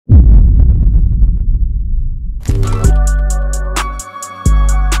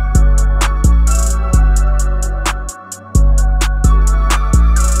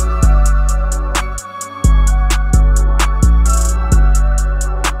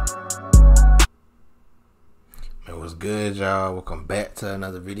Good, y'all? Welcome back to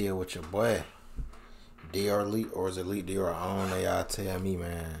another video with your boy Dior Leek, or is it Leek Dior? I don't know, y'all tell me,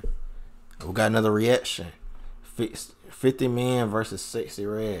 man. We got another reaction. 50 Men versus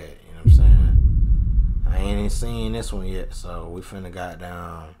Sexyy Red. You know what I'm saying? I ain't even seen this one yet, so we finna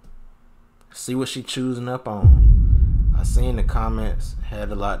goddamn see what she choosing up on. I seen the comments had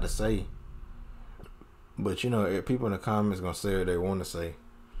a lot to say, but you know, people in the comments gonna say what they want to say.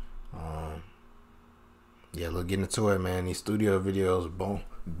 Yeah, look, get into it, man. These studio videos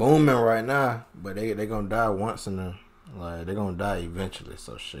booming right now, but they gonna die once in a, like, they gonna die eventually.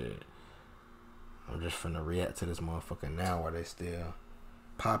 So shit, I'm just finna react to this motherfucker now while they still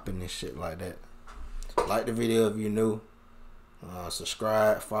popping this shit like that. Like the video if you new.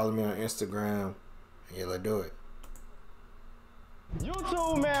 Subscribe, follow me on Instagram, and yeah, let's do it.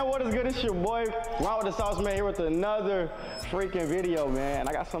 YouTube, man, what is good? It's your boy, Ron with the Sauce, man, here with another freaking video, man.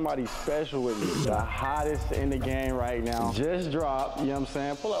 I got somebody special with me, the hottest in the game right now. Just dropped, you know what I'm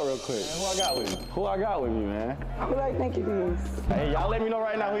saying? Pull up real quick. Man, who I got with me? Who I got with me, man? Who I think it is? Hey, y'all let me know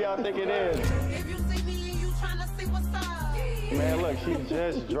right now who y'all think it is. If you see me and you tryna see what's up. Man, look, she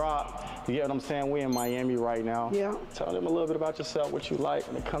just dropped. You get what I'm saying? We in Miami right now. Yeah. Tell them a little bit about yourself, what you like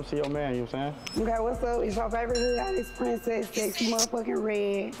when it comes to your man, you know what I'm saying? Okay, what's up? It's your favorite hood out, it's Princess Sexy motherfucking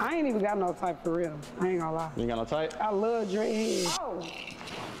Red. I ain't even got no type for real. I ain't gonna lie. You ain't got no type? I love dreadheads. Oh.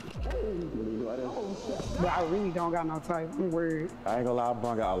 But I really don't got no type. I'm worried. I ain't gonna lie,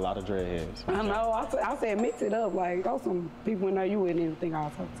 bro, I got a lot of dreadheads. I know. I said mix it up. Like, throw some people in there you wouldn't even think I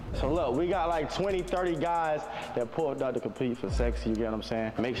was talking to. So look, we got like 20, 30 guys that pulled out to compete for Sexyy, you get what I'm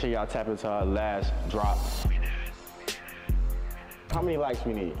saying? Make sure y'all tap into our last drop. How many likes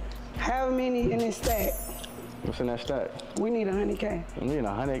we need? How many in this stack? What's in that stack? We need 100K. We need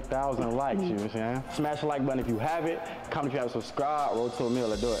 100,000 likes, you know what I'm saying? Smash the like button if you have it. Comment if you haven't subscribed. Roll to a meal,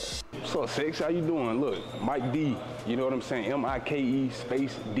 let's do it. What's up, Sexy? How you doing? Look, Mike D, you know what I'm saying? M-I-K-E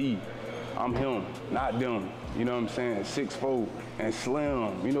space D. I'm him, not them. You know what I'm saying? 6'4" and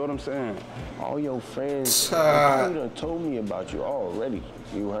slim, you know what I'm saying? All your friends probably done told me about you already.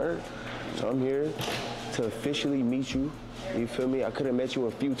 You heard? So I'm here to officially meet you. You feel me? I could have met you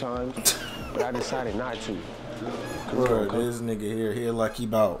a few times, but I decided not to. Bro, this nigga here like he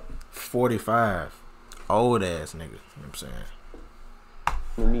about 45. Old ass nigga, you know what I'm saying?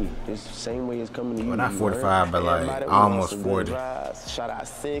 To me, it's the same way it's coming to you. Well, not 45, but like almost 40. Shout out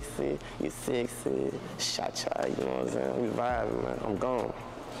Sexy, you sexy, cha-cha, you know what I'm saying? We vibing, man. I'm gone.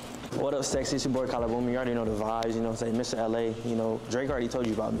 What up, Sexy? It's your boy Boom. You already know the vibes, you know what I'm saying? Mr. LA, you know, Drake already told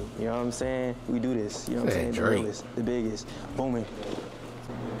you about me. You know what I'm saying? We do this, you know what I'm saying? Drake. The realest, the biggest, booming.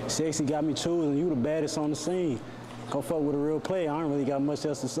 Sexy got me choosing. You the baddest on the scene. Go fuck with a real player. I don't really got much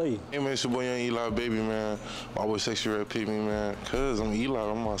else to say. Hey man, it's your boy Young Eli, baby, man. My boy Sexyy Red pick me, man. Cause I'm Eli,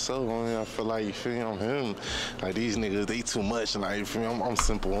 I'm myself. I feel like, you feel me, I'm him. Like, these niggas, they too much, and like, you feel me, I'm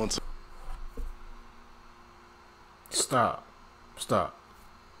simple one too. Stop.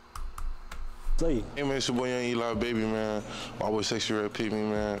 Say. Hey man, it's your boy Young Eli, baby, man. My boy Sexyy Red pick me,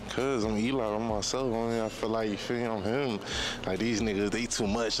 man. Cause I'm Eli, I'm myself. I feel like, you feel me, I'm him. Like, these niggas, they too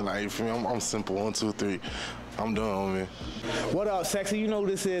much, and like, you feel me, I'm simple 1, 2, 3. I'm done, homie. What up, Sexy? You know who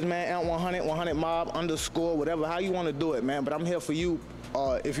this is, man. Ant 100, 100 mob, _ whatever, how you want to do it, man. But I'm here for you.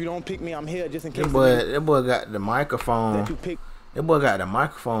 If you don't pick me, I'm here just in case. That boy got the microphone. That boy got the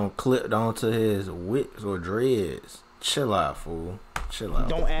microphone clipped onto his wigs or dreads. Chill out, fool. Chill out.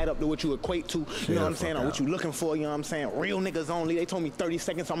 Don't add up to what you equate to, you know what I'm saying, or what you looking for, you know what I'm saying? Real niggas only. They told me 30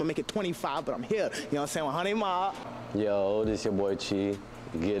 seconds, so I'm gonna make it 25, but I'm here. You know what I'm saying? 100 mob. Yo, this your boy Chi.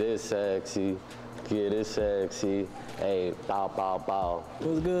 Get it sexy. Get it sexy. Hey, bow, bow, bow.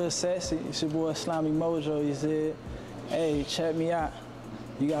 What's good, Sexy? It's your boy Slimy Mojo, you said. Hey, check me out.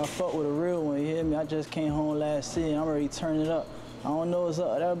 You gotta fuck with a real one, you hear me? I just came home last season. I'm ready to turn it up. I don't know what's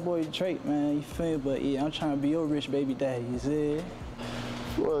up. That boy Drake, man, you feel me? But yeah, I'm trying to be your rich baby daddy, you said.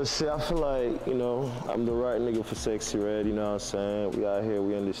 Well, see, I feel like, you know, I'm the right nigga for Sexyy Red, you know what I'm saying? We out here,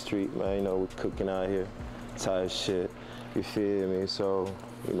 we in the street, man, you know, we cooking out here, type shit, you feel me? So,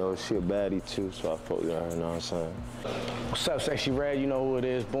 you know, she a baddie too, so I fuck with her, you know what I'm saying? What's up, Sexyy Red? You know who it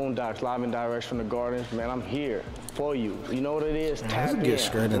is. Boondocks, live and direct from the Gardens. Man, I'm here for you. You know what it is? Let's get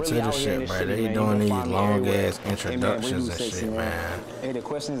straight into this shit, bro. They doing these long-ass introductions and shit, man. Hey, the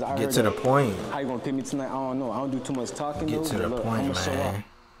question is, I Get to the point. How you gonna pick me tonight? I don't know. I don't do too much talking. Get to the point, man.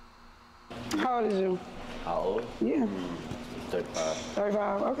 How old is you? How old? Yeah. 35.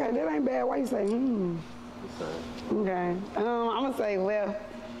 35. Okay, that ain't bad. Why you say, Okay. I'm gonna say, well,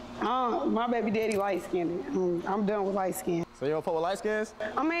 my baby daddy light-skinned. I'm done with light skin. So you don't fuck with light skins?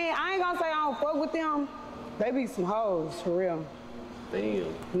 I mean, I ain't gonna say I don't fuck with them. They be some hoes, for real.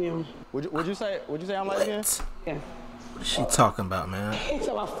 Damn. Yeah. Would you say I'm light skinned? Yeah. What is she talking about, man? It's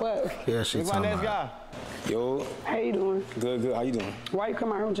my fuck. Yeah, she Who's my talking next about. guy? Yo, How you doing? good. How you doing? Why you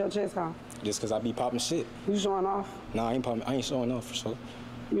come out here with your chest out? Just cause I be popping shit. You showing off? Nah, I ain't showing off for sure.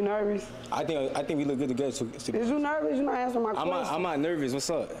 You nervous? I think we look good together. Is you nervous? You not answering my question. I'm not nervous. What's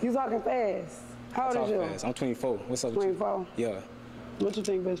up? You talking fast. How old is you? Fast. I'm 24. What's up? 24. Yeah. What you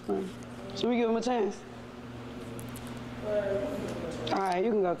think, best friend? Should we give him a chance? All right,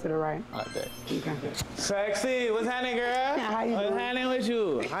 you can go to the right. I bet. Okay. Sexy, what's happening, girl? How you What's doing? happening with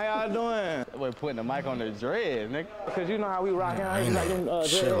you? How y'all doing? We're putting the mic on the dread, nigga. Cause you know how we rockin' out here like them dread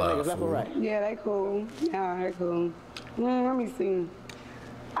niggas, left or right? Yeah, they cool. Yeah, they cool. Let me see.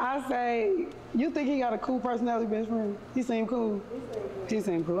 I say, you think he got a cool personality, best friend? He seem cool? He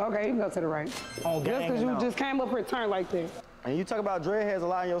seem cool. Okay, you can go to the right. On Just because you gang, just came up here turned like that. And you talk about dreadheads a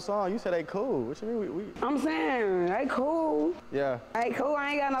lot in your song. You said they cool. What you mean? I'm saying, they cool. Yeah. They cool,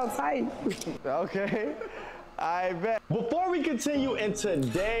 I ain't got no type. Okay. I bet. Before we continue in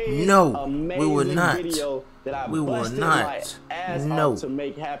today's we will not. video that I busted my ass off to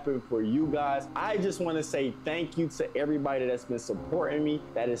make happen for you guys, I just want to say thank you to everybody that's been supporting me,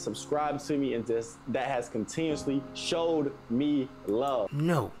 that is subscribed to me, and that has continuously showed me love.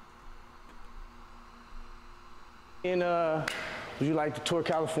 And would you like to tour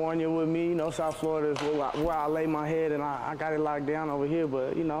California with me? You know, South Florida is where I lay my head, and I got it locked down over here.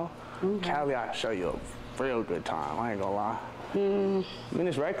 But you know, Cali, I'll show you a real good time. I ain't gonna lie. I mean,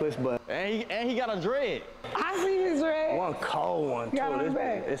 it's reckless, but and he got a dread. I see his dread. One cold one too. Got on his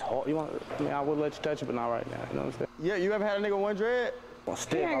back. It's hard. You want? I mean, I would let you touch it, but not right now. You know what I'm saying? Yeah. You ever had a nigga with one dread?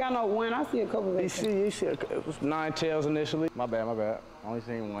 He ain't got no one. I see a couple of You see, it was 9 tails initially. My bad. Only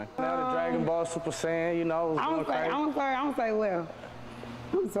seen one. Now the Dragon Ball Super Saiyan, you know, I'm sorry, well.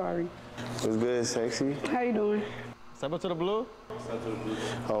 I'm sorry. What's good, Sexy? How you doing? Step up to the blue.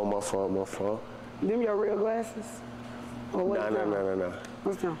 Oh, my fault. Them your real glasses? Or what? No.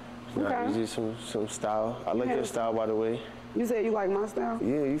 What's them? Nah, Okay. it's just some style. I like your style, by the way. You said you like my style?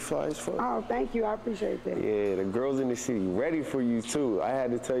 Yeah, you fly as fuck. Oh, thank you. I appreciate that. Yeah, the girls in the city ready for you, too. I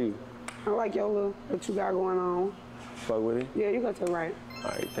had to tell you. I like your look, what you got going on. Fuck with it? Yeah, you go to the right.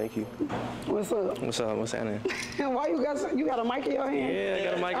 All right, thank you. What's up? What's happening? Why you got a mic in your hand? Yeah, I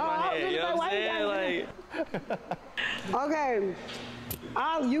got a mic in my hand. You know what I'm saying? Okay.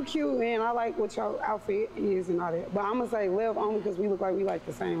 You cute and I like what your outfit is and all that. But I'm gonna say Lev only because we look like we like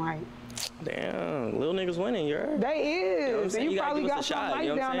the same height. Damn, little niggas winning, you heard? They is. You know and you probably got some shot, light you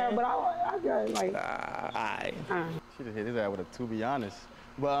know down there, but I got like. Aight. She just hit his ass with a to be honest.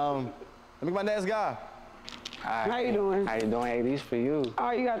 But let me get my next guy. How you doing? How you doing? Hey, these for you.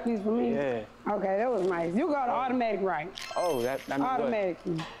 Oh, you got these for me? Yeah. Okay, that was nice. You got automatic right. Oh, that means automatic.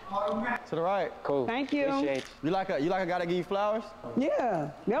 To the right. Cool. Thank you. Appreciate you. You like a guy to give you flowers?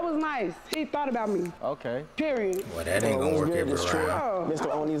 Yeah, that was nice. He thought about me. Okay. Period. Well, that ain't gonna work everywhere. Mr.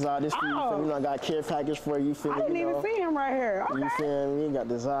 Onizar, this for you. You know, I got a care package for you. I didn't even see him right here. Okay. You feel me? Got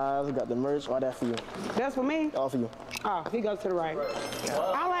the eyes, got the merch, all that for you. That's for me? All for you. Oh, he goes to the right.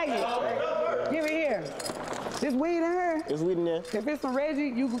 I like it. Give it here. This weed in here? It's weed in there. If it's some Reggie,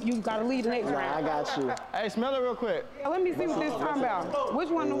 you gotta leave the next round. I got you. Hey, smell it real quick. Let me see what this is talking about. Which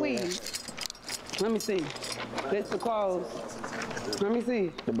one the weed? Let me see. That's the clothes. Let me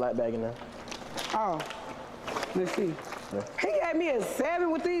see. The black bag in there. Oh, let's see. Yeah. He gave me a 7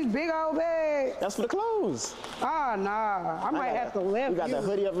 with these big old bags. That's for the clothes. Oh, nah. I might have to left you. got the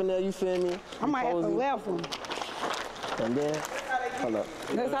hoodie up in there, you feel me? I might have to left them. And then, hold up.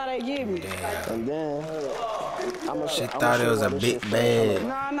 That's how they give me. And then, she thought it was a big bag.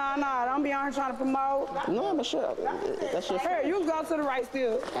 Nah. Don't be on here trying to promote. No, but sure. That's your Here, you go to the right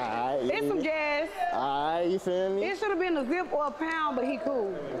still. All right. It's some gas. All right, you feel me? It should have been a zip or a pound, but he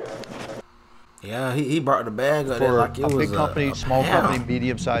cool. Yeah, he brought the bag up there like it was a big company, small company,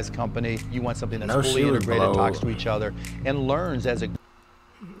 medium-sized company. You want something that's fully integrated, talks to each other, and learns as a.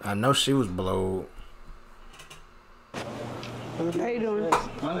 I know she was blowed. How you doing?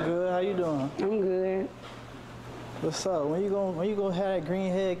 I'm good. How you doing? I'm good. What's up? When you gonna have that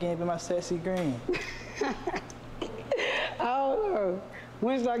green head game in my sexy green? I don't know.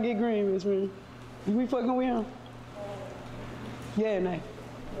 When should I get green, Miss Ree? You be fucking with him? Yeah, nah.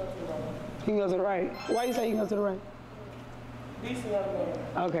 He can go to the right. Why you say you can go to the right?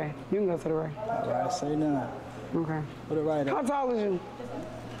 Okay, you can go to the right. All right, say none. Okay. Put it right up. How tall is you?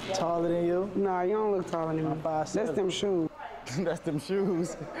 Taller than you? Nah, you don't look taller than me. That's them shoes. That's them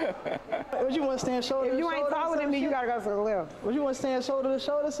shoes. What you want to stand shoulder to shoulder? If you ain't taller than me, you gotta go to the left. What you want to stand shoulder to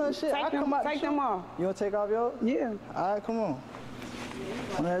shoulder, some shit? Take them off. You want to take off yours? Yeah. All right, come on.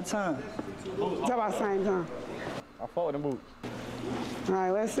 One at a time. Talk about the same time. I fought with them boots. All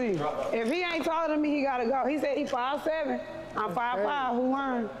right, let's see. If he ain't taller than me, he gotta go. He said he 5'7". I'm 5'5". Who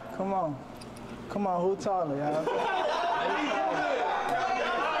won? Come on. Come on, who taller, y'all?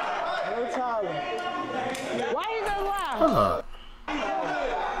 Who taller? Why you just lie? Hold up.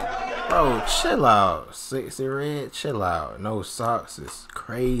 Bro, chill out. Sexy Red, chill out. No socks is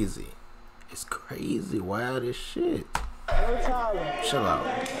crazy. It's crazy. Wild as shit. Who taller? Chill out.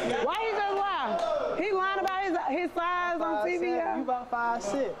 Why you just lie? He lying about his size on TV, y'all. You about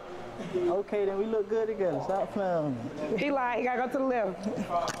 5'6". Okay, then we look good together. Stop playing with me. He lied. He gotta go to the left.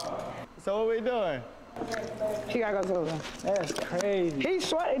 So what we doing? He gotta go to the left. That's crazy. He's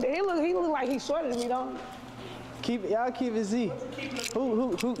short. He look like he's shorter than me, don't he? Y'all keep it Z.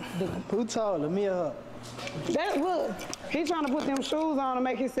 Who taller, me or her? That look. He's trying to put them shoes on to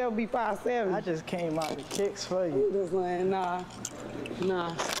make himself be 5'7". I just came out the kicks for you. Just like, nah.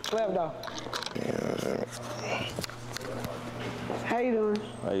 Left though. How you doing?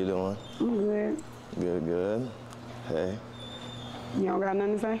 How you doing? I'm good. Good. Hey. You don't got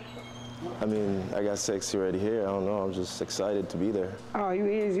nothing to say? I mean, I got Sexy already here. I don't know. I'm just excited to be there. Oh, you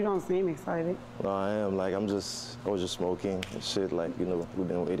is? You don't seem excited. No, I am. Like, I was just smoking and shit. Like, you know, we've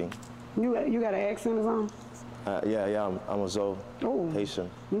been waiting. You got an accent or something? Yeah. I'm a Zoe. Oh. Haitian.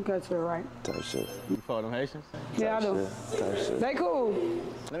 You cut to the right. Type shit. You follow them Haitians? Yeah, I do. Type shit. They cool.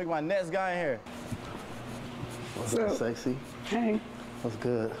 Let me get my next guy in here. What's up? Sexy? Hey. What's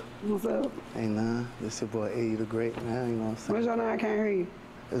good? What's up? Ain't none. This your boy 80 the Great, man. You know what I'm saying? What's your name? I can't hear you.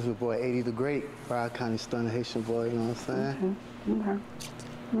 This your boy 80 the Great. Broward County stunning Haitian boy, you know what I'm saying? Okay.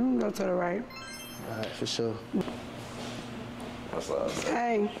 You can go to the right. All right, for sure. What's up?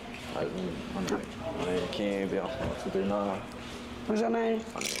 Hey. My name King, I'm from 239. What's your name?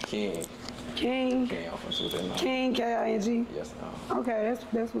 My name King. King. King, I'm from 239. King, K-I-N-G? Yes, ma'am. Okay,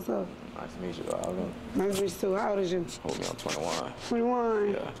 that's what's up. Nice to meet you, Alvin. Nice to meet you too. How old is you? Hold me, I'm 21.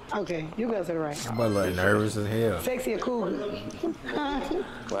 21? Yeah. Okay, you go to the right. I'm about like nervous as hell. Sexy or cool?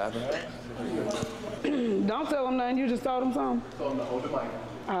 What happened? Don't tell him nothing. You just told him something? Told him to hold the mic.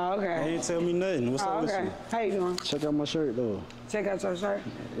 Oh, okay. He didn't tell me nothing. What's up with Okay. you? How you doing? Check out my shirt, though. Check out your shirt.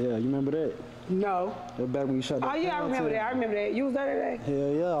 Yeah, you remember that? No. That back when you shot that. Oh, yeah, I remember that. I remember that. You was there today?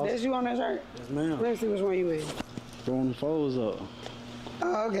 Hell yeah. That's you on that shirt? Yes, ma'am. Let me see which one you is. Throwing the foes up.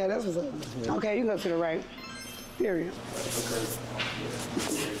 Oh, okay, that's what's up. Yeah. Okay, you go to the right. Period. What's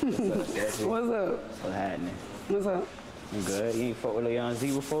up? What's happening? What's up? I'm good. You ain't fucked with a young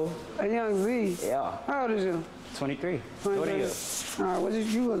Z before? A young Z? Yeah. How old is you? 23. 23. All right, what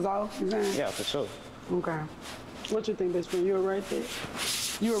you was off, you saying? Yeah, for sure. Okay. What you think, best friend? You would write that?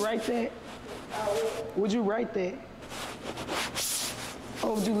 You would write that? Would you write that?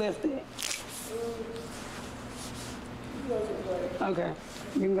 Or would you left that? Okay.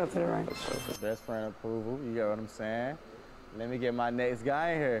 You can go to the right. Best friend approval, you get what I'm saying? Let me get my next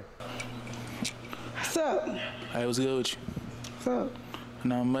guy in here. What's up? Hey, what's good with you? What's up?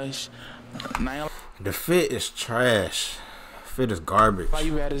 Not much. The fit is trash. Fit is garbage. Why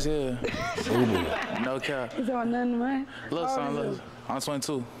you bad as hell? Ooh. No cap. You talking nothing, man? Look, son, look. I'm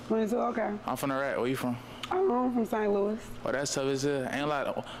 22. 22, okay. I'm from the rack. Where you from? I'm from St. Louis. Oh, that's tough as hell. Ain't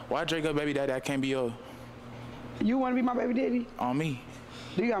like, why Drake a baby daddy? I can't be yours. You want to be my baby daddy? On me.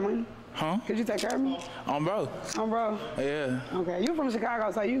 Do you got money? Huh? Could you take care of me? On bro. On bro? Yeah. Okay, you from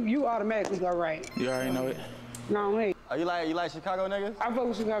Chicago, so you automatically go right. You already know it. No, me. Oh, you like Chicago niggas? I fuck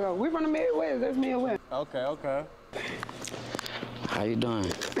with Chicago. We from the Midwest. That's Midwest. Okay. How you doing?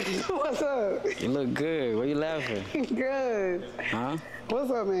 What's up? You look good. Why you laughing? Good. Huh?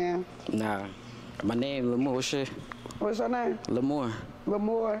 What's up, man? Nah. My name Lamore. What's your name? Lamore.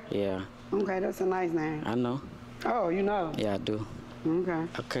 Lamore? Yeah. Okay, that's a nice name. I know. Oh, you know? Yeah, I do. Okay.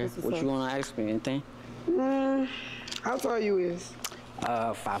 Okay. That's what's What up. you want to ask me? Anything? How tall you is?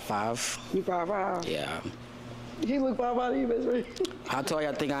 5'5". You 5'5"? Yeah. He look 5'5" to you, best friend. How tall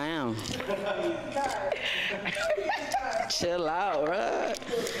y'all think I am? Chill out, bruh.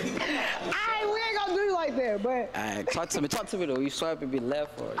 We ain't gonna do you like that, but. All right, talk to me though. You swipe and be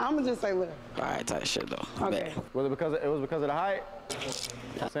left or? I'ma just say left. All right, type shit though. Okay. Was it because of the height?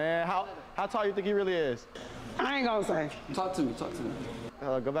 Saying how tall you think he really is? I ain't gonna say. Talk to me.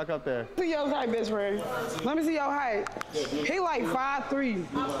 Go back up there. See your height, best friend. Let me see your height. He like 5'3".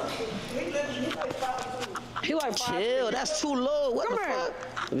 He like 5'3". Chill, that's too low. What Come the here. fuck?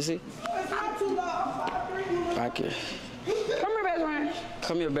 Let me see. It's not too low. I'm 5'3". Okay. Come here, best friend.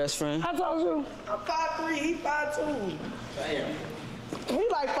 Come here, best friend. How tall is you? I'm 5'3", he 5'2". Damn. He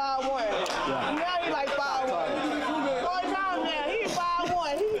like 5'1". Now he like 5'1". Boy, now he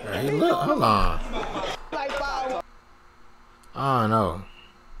 5'1". Hey, look, hold on. Like 5'1". I don't know.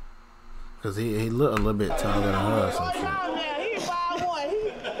 Cause he looked a little bit taller than her or Boy, something. now he 5'1".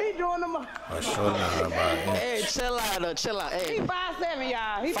 short. Or shorter than her by an inch. Hey, chill out, chill out. Hey. He 5'7",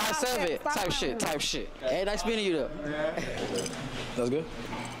 y'all. He 5'7", type shit. Hey, nice meeting you though. That's good.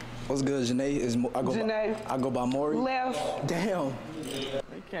 What's good, Janae? I go by Maury. Left. Damn.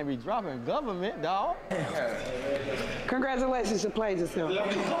 You can't be dropping government, dog. Congratulations, you played yourself.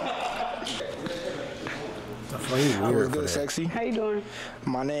 What's good, Sexy? How you doing?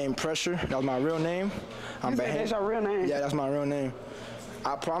 My name, Pressure. That's my real name. You said that's your real name? Yeah, that's my real name.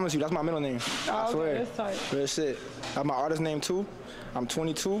 I promise you, that's my middle name. I swear. That's tight. Real shit. That's my artist name, too. I'm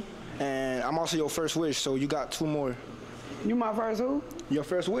 22, and I'm also your first wish, so you got 2 more. You my first who? Your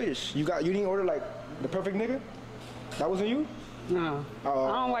first wish. You didn't order, like, the perfect nigga? That wasn't you? No. I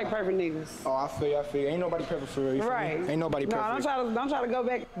don't like perfect niggas. Oh, I feel you. Ain't nobody perfect for you. Right. Ain't nobody perfect. No, don't try to go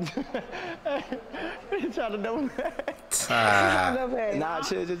back. Try to double back. Nah,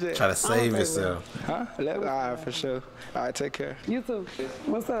 chill. Try to save yourself. Huh? All right, for sure. All right, take care. You too.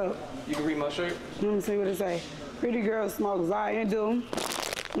 What's up? You can read my shirt? Let me see what it say. Pretty girl smoke Zion do.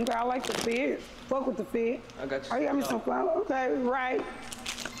 Okay, I like the fit. Fuck with the fit. I got you. Oh, you got me some flour. Okay, right.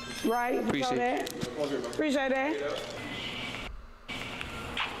 Appreciate that. Appreciate that.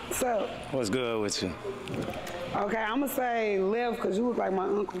 So. What's good with you? Okay, I'm gonna say left because you look like my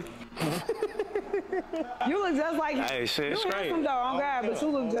uncle. You look just like Hey, shit, you straight. handsome though, on God, but you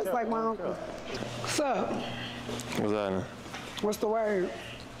look just like my uncle. What's up? What's happening? What's the word?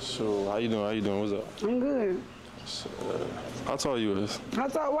 So, how you doing? What's up? I'm good. How tall you is?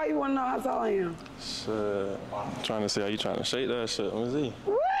 Why you wanna know how tall I am? Shit. I'm trying to see how you trying to shake that shit. Let me see.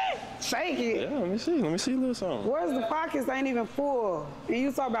 What? Shake it? Yeah, let me see a little something. Where's the pockets ain't even full? And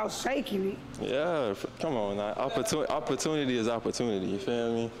you talk about shaking it. Yeah, come on now. Opportunity is opportunity, you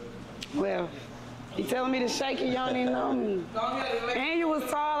feel me? Well, you telling me to shake it, you don't even know me. And you was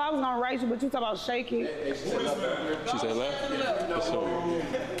tall, I was gonna write you, but you talk about shaking. She said left? So,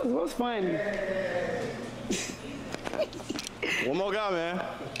 What's funny? One more guy, man.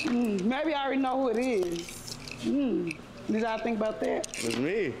 Maybe I already know who it is. Did y'all think about that? It's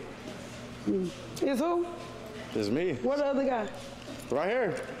me. It's who? It's me. What the other guy? Right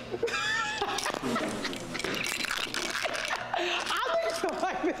here. I think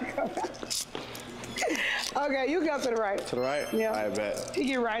somebody to come out. Okay, you go to the right. To the right? Yeah. I bet. You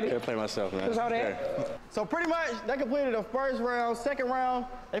get right. Can't play myself, man. Just hold that. So pretty much, they completed the first round. Second round,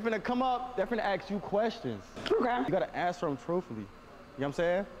 they finna come up, they finna ask you questions. Okay. You gotta answer them truthfully. You know what I'm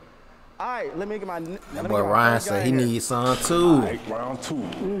saying? All right, let me get my... That boy Ryan said he needs some too. All right, round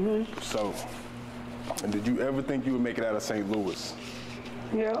 2. So, and did you ever think you would make it out of St. Louis?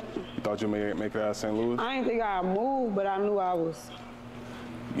 Yep. You thought you would make it out of St. Louis? I didn't think I'd move, but I knew I was.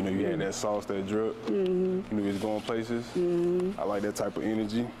 You know, you had that sauce, that drip. You knew you was going places. I like that type of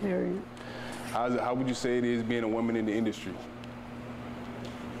energy. Very. How would you say it is being a woman in the industry?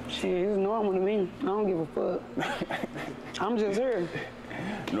 Shit, it's normal to me. I don't give a fuck. I'm just here.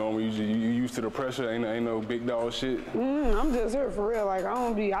 You used to the pressure, ain't no big dog shit? I'm just here for real. Like,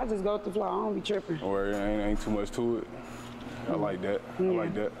 I just go with the flow. I don't be tripping. Or ain't too much to it? I like that. I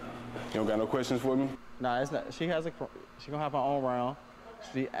like that. You don't got no questions for me? Nah, it's not. She gonna have her own round.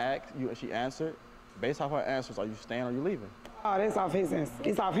 She answered. Based off her answers, are you staying or you leaving? Oh, that's off his answer.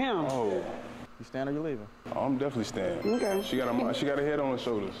 It's off him. Oh. You staying or you leaving? Oh, I'm definitely staying. Okay. She got a head on her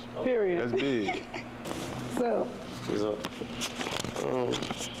shoulders. Period. That's big. So. What's up?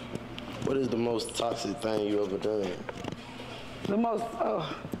 What is the most toxic thing you ever done? The most,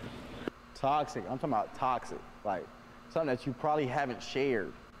 Toxic. I'm talking about toxic. Like, something that you probably haven't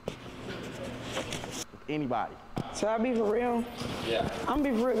shared with anybody. Should I be for real? Yeah. I'm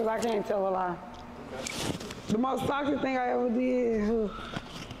gonna be for real because I can't tell a lie. The most toxic thing I ever did,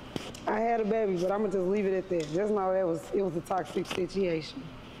 I had a baby, but I'm gonna just leave it at that. Just know it was a toxic situation.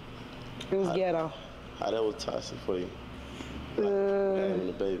 It was ghetto. How that was toxic for you? Having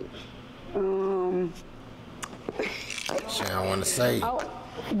a baby. Shit, I want to say.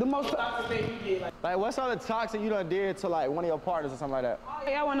 The most toxic thing you did. Like, what's all the toxic you done did to like one of your partners or something like that?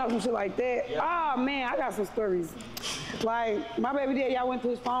 Y'all wanna know some shit like that? Yeah. Oh man, I got some stories. Like, my baby daddy, I went to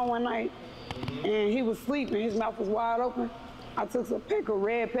his phone one night and he was sleeping, his mouth was wide open. I took some pickle,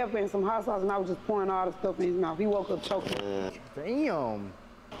 red pepper, and some hot sauce and I was just pouring all the stuff in his mouth. He woke up choking. Damn.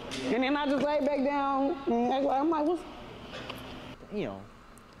 And then I just laid back down and I'm like, what's... Damn.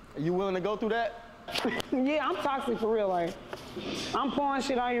 Are you willing to go through that? Yeah, I'm toxic for real. Like, I'm pouring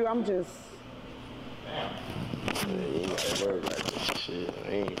shit on you. I'm just. Yeah, you ain't gotta worry about this shit. I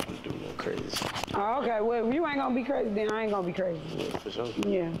ain't gonna do no crazy. Oh, okay. Well, if you ain't gonna be crazy, then I ain't gonna be crazy. Yeah, for sure.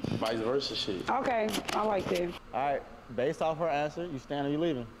 Yeah. Vice versa shit. Okay, I like that. All right. Based off her answer, you staying or you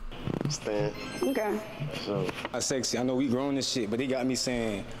leaving? Understand? Okay. So. Sexy, I know we grown this shit, but they got me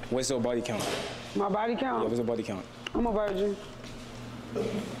saying, what's your body count? My body count? Yeah, what's your body count? I'm a virgin.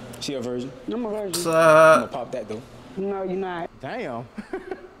 She a virgin? I'm a virgin. What's I'm up? gonna pop that though. No, you're not. Damn.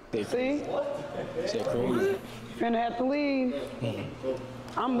 See? Shit crazy. Finna have to leave.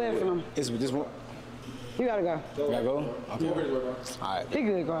 I'm lifting him. It's this one. You gotta go. Gotta go? Okay. All right. He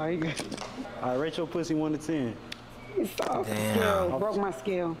good, girl. He good. All right, rate your pussy 1 to 10. He's soft. Damn. Scale. Broke my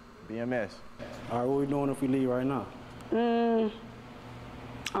scale. BMS. All right, what we doing if we leave right now? I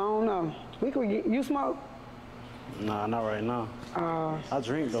don't know. We could get, you smoke? Nah, not right now. I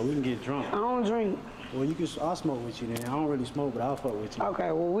drink though. We can get drunk. I don't drink. Well, you can. I'll smoke with you then. I don't really smoke, but I'll fuck with you.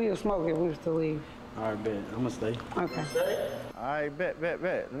 Okay, well, we'll smoke if we was to leave. All right, bet. I'm gonna stay. Okay. All right, bet. Look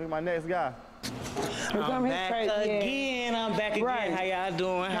at my next guy. I'm back again. I'm back again. Right. How y'all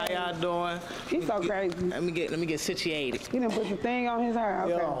doing? How y'all doing? He's so crazy. Let me get situated. He done put the thing on his hair.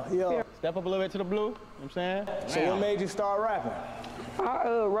 Okay. Yo. Step up a little bit to the blue. You know what I'm saying? So Damn. what made you start rapping? I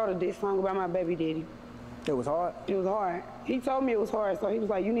wrote a diss song about my baby daddy. It was hard? It was hard. He told me it was hard, so he was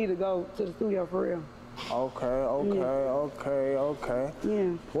like, you need to go to the studio for real. Okay.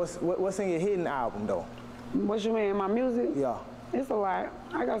 Yeah. What's in your hidden album though? What you mean, my music? Yeah. It's a lot.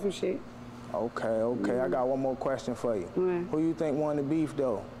 I got some shit. Okay. I got one more question for you. Who you think won the beef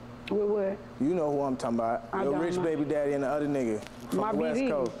though? With what? You know who I'm talking about. I Your don't rich know. baby daddy and the other nigga from My the West BD.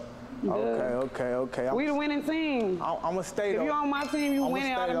 Coast. Duh. Okay. We the winning team. I'ma stay though. If you on my team, you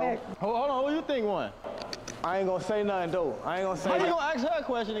winning automatically. Hold on, who you think won? I ain't gonna say nothing though. I ain't gonna say How you nothing. gonna ask her a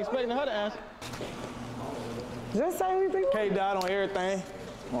question expecting her to answer? Just say who you think. K dot on everything.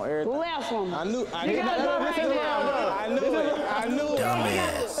 On everything. Left one. I knew. You gotta go right now. I knew it.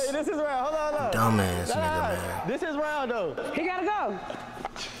 Dumbass. Hey, this is round. Hold on. Dumbass nigga, man. This is round though. He gotta go.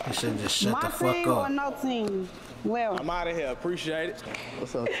 You should just shut My the fuck team or up. no team? Well, I'm out of here. Appreciate it.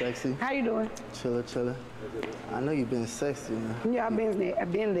 What's up, sexy? how you doing? Chilla. I know you been sexy, man. Yeah, I've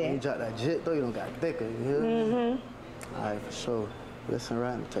been there. You dropped that jit though, you don't got thicker, you hear me? All right, for sure. Listen,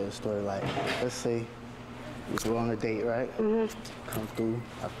 right, let me tell you a story. Like, let's say we're on a date, right? Come through,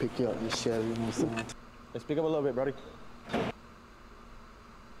 I pick you up in the Chevy, you know what I'm saying? Let's speak up a little bit, brody.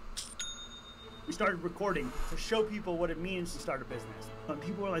 We started recording to show people what it means to start a business. But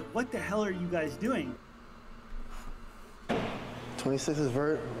people were like, what the hell are you guys doing? 26 is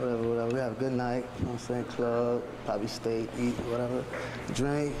vert, whatever. We have a good night, you know what I'm saying? Club, probably stay, eat, whatever.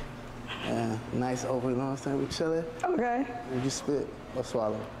 Drink, and nice over, you know what I'm saying? We chilling. Okay. Would you spit or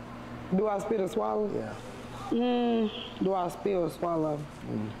swallow? Do I spit or swallow? Yeah. Do I spit or swallow?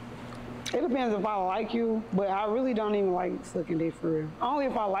 It depends if I like you, but I really don't even like sucking dick for real. Only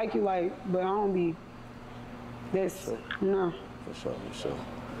if I like you, but I don't be. That's no. For sure.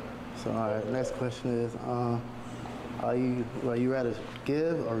 So, all right, next question is, are you rather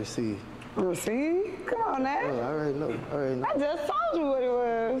give or receive? Receive? Come on now. Oh, I already know. I just told you what it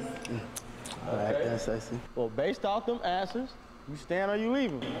was. All right, that's sexy. Well, based off them answers, you staying or you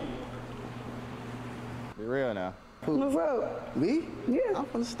leaving? Be real now. What's up? Me? Yeah. I'm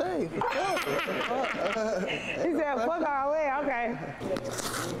from the state. He said, fuck all that. Okay.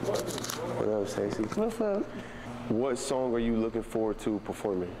 What up, Sexy? What's up? What song are you looking forward to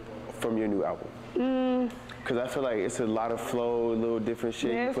performing from your new album? Cause I feel like it's a lot of flow, a little different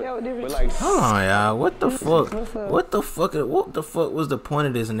shit. Yeah, it's a little different but like, Hold on, y'all. What the fuck? What's up? What the fuck was the point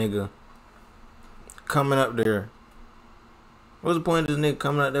of this nigga coming up there? What was the point of this nigga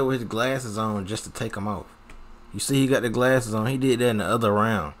coming out there with his glasses on just to take them off? You see, he got the glasses on. He did that in the other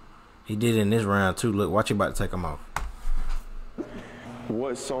round. He did it in this round too. Look, watch, he about to take them off.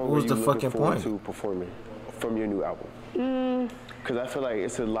 what song What was are you the looking fucking forward point? to performing from your new album? Cause I feel like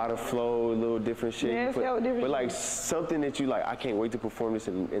it's a lot of flow, a little different shit. Yeah, it's a little different but like something that you like, I can't wait to perform this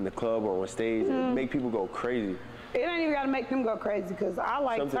in the club or on stage and make people go crazy. It ain't even gotta make them go crazy, because I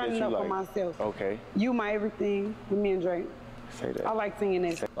like Something that turning you up for like. myself. Okay, You my everything with me and Drake. say that. I like singing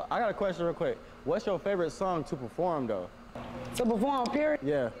this. I got a question real quick. What's your favorite song to perform though? To perform, period?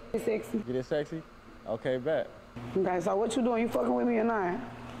 Yeah. It's sexy. Get it sexy? Okay, bet. Okay, so what you doing? You fucking with me or not?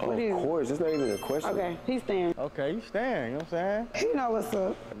 Oh, What is of it? course, it's not even a question. Okay, he's staying. Okay, you stand, you know what I'm saying? You know what's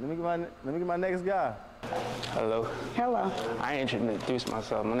up. Let me get my next guy. Hello. Hello. I ain't introduced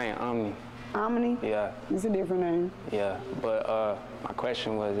myself. My name Omni. Omni? Yeah. It's a different name. Yeah. But my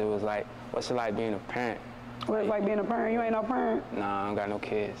question was, it was like, what's it like being a parent? What it's like being a parent? You ain't no parent? Nah, I don't got no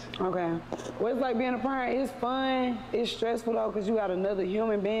kids. Okay. What it's like being a parent? It's fun. It's stressful though, because you got another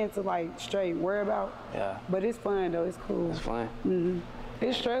human being to like straight worry about. Yeah. But it's fun though. It's cool. It's fun.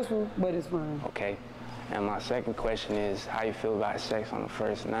 It's stressful, but it's fun. Okay. And my second question is, how you feel about sex on the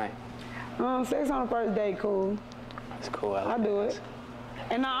first night? Sex on the first date, cool. It's cool. I I like do that. it.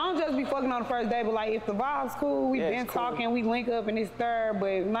 And I don't just be fucking on the first day, but like if the vibe's cool, we been talking, we link up and it's third, but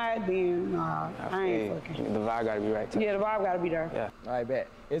if not, then nah, I ain't fucking. The vibe gotta be right too. Yeah, the vibe gotta be there. Yeah. All right, bet.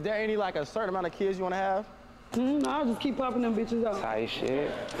 Is there any like a certain amount of kids you want to have? I'll just keep popping them bitches up. Tight shit.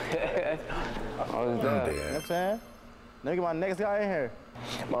 I was You know what I'm saying? Let me get my next guy in here.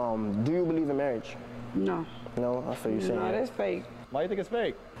 Do you believe in marriage? No. No, I feel you saying. No, that's fake. Why you think it's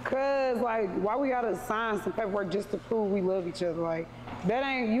fake? Cause like, why we gotta sign some paperwork just to prove we love each other? Like, that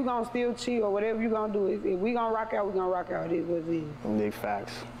ain't, you gonna still cheat or whatever you gonna do. If we gonna rock out, we gonna rock out. It is what it is. Big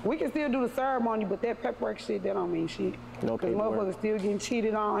facts. We can still do the ceremony, but that paperwork shit, that don't mean shit. No Cause paperwork. motherfuckers still getting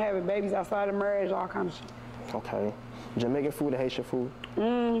cheated on, having babies outside of marriage, all kind of shit. Okay. Jamaican food or Haitian food?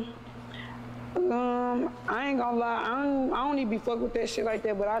 I ain't gonna lie, I don't even be fucking with that shit like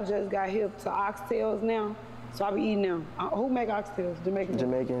that, but I just got hip to oxtails now, so I be eating them. Who make oxtails? Jamaicans?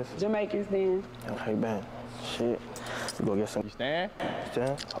 Jamaicans. Jamaicans, then. Okay, man. Shit. We go get some. You stand?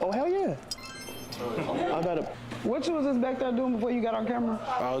 Stand? Oh, hell yeah. I got a. What you was just back there doing before you got on camera?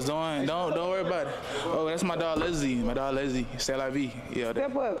 I was doing, don't worry about it. Oh, that's my dog Leslie. My dog Leslie. C'est la vie. Yeah.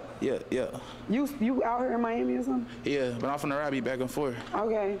 Step up. Yeah. You out here in Miami or something? Yeah, but I'm from the Robbie back and forth.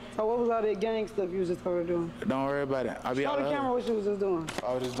 Okay. So what was all that gang stuff you was just over doing? Don't worry about it. I'll be Show out the of camera what you was just doing.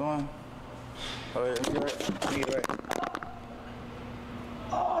 I was just doing. Oh, yeah, you right.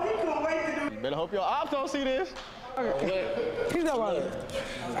 Oh, he couldn't wait to do. You better hope your ops don't see this. He's not right.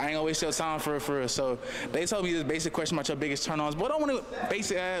 I ain't gonna waste your time for real. So they told me this basic question about your biggest turn-ons, but I want to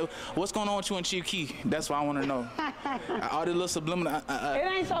basic what's going on with you and Chief Key? That's what I want to know. All the little subliminal.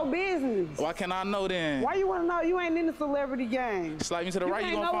 It ain't your business. Why can't I know then? Why you want to know? You ain't in the celebrity game. Slide me to the right,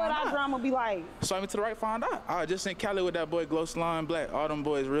 you can't gonna know find what out. our drama be like. Slide me to the right, find out. I was just in Cali with that boy Glow Slime Black. All them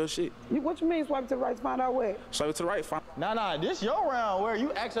boys, real shit. What you mean swipe to the right to find out what? Swipe me to the right, find. Nah, this your round where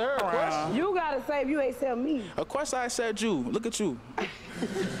you ask her a question. You gotta say if you ain't tell me. Of course I said you. Look at you.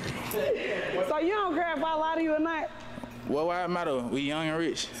 So you don't care if I lie to you or not? What why it matter? We young and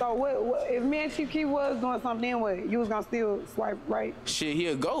rich. So what if me and Chief Key was doing something, then what? You was gonna still swipe right? Shit, he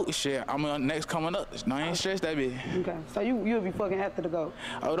a goat. Shit, I'm next coming up. No, I ain't stressed that bit. Okay. So you'll be fucking after the goat.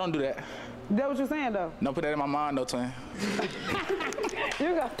 Oh, don't do that. That what you're saying though? Don't put that in my mind though, twin.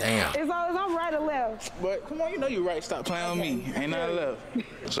 You go. Damn. It's always I'm right or left. But come on, you know you right. Stop playing with me. Ain't nothing left.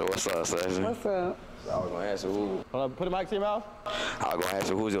 So what's up, Sexy? What's up? I was gonna ask you who. Hold on, put the mic to your mouth. I was gonna ask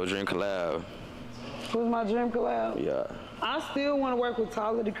you who's your dream collab. Who's my dream collab? Yeah. I still want to work with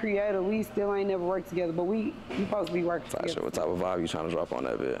Tyler, the creator. We still ain't never worked together, but we supposed to be working together. What type of vibe you trying to drop on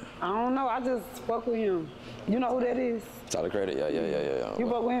that bit? I don't know. I just fuck with him. You know who that is? Tyler Credit, yeah. You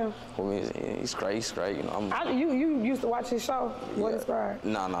fuck with him? Who means he's great, you know. You used to watch his show? What is right?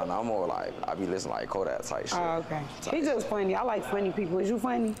 Nah, I'm more like, I be listening like Kodak type shit. Oh, okay. He's just funny. I like funny people. Is you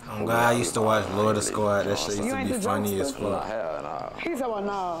funny? Oh God, I used to watch Lord of Squad. That shit used You to ain't be the funny as jokester? fuck. Nah. He's talking about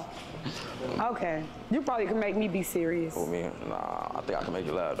no. Okay. You probably can make me be serious. Who me? Nah, I think I can make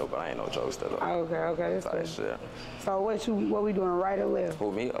you laugh though, but I ain't no jokester though. Okay, that's Type good. shit. So what we doing, right or left?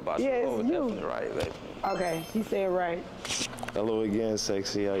 Who me? About Yeah, you? Oh, it's you. definitely right, baby. Okay, he said right. Hello again,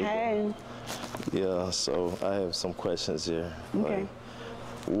 Sexy. How you Hey. doing? Yeah, so I have some questions here. Okay. Like,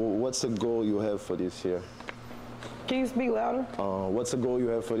 what's the goal you have for this year? Can you speak louder? What's the goal you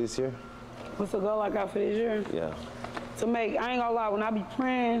have for this year? What's the goal I got for this year? Yeah. To make, I ain't gonna lie, when I be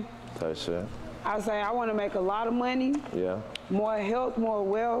praying, Type shit. I say I want to make a lot of money, Yeah. more health, more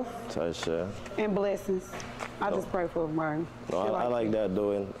wealth, Type shit. and blessings. I just pray for Martin. No, I like that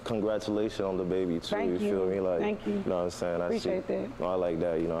though, and congratulations on the baby too. Thank you feel you. me? Like, Thank you. You know what I'm saying? Appreciate that. No, I like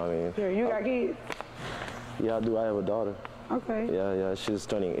that. You know what I mean? Sure, you got kids? Yeah, I do. I have a daughter. Okay. Yeah. She's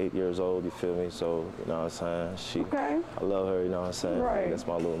turning 8 years old. You feel me? So you know what I'm saying? I love her. You know what I'm saying? Right. That's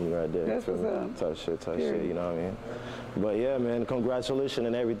my little me right there. That's you feel what's me? up. Type shit. You know what I mean? But yeah, man, congratulations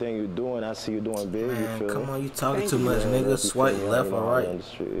and everything you're doing. I see you doing big. Man, you feel come me? on, you talking too much, nigga. Swipe left or right. The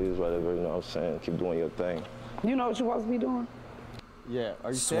industry is whatever. You know what I'm saying? Keep doing your thing. You know what you're supposed to be doing? Yeah.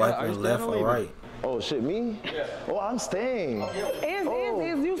 Are you Swiping left or right? Oh shit, me? Yeah. Oh, I'm staying.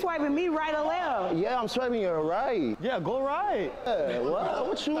 Is you swiping me right or left? Yeah, I'm swiping you right. Yeah, go right. Yeah,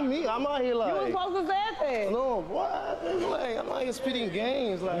 what you mean? I'm out here like. You were supposed to say that. No, what? Like, I'm out here spitting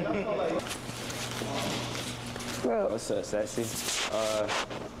games. Like, I'm not like. What's up, Sexy?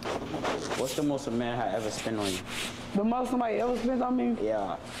 What's the most a man had ever spent on you? The most somebody ever spent on me?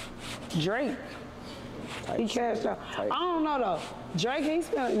 Yeah. Drake. He cashed out. I don't know though. Drake, he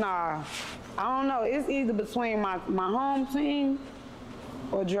spent, nah. I don't know. It's either between my home team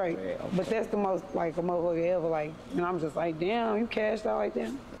or Drake. But that's the most, like, a motherfucker ever, like, and I'm just like, damn, you cashed out like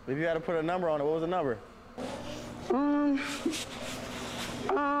that? If you had to put a number on it, what was the number?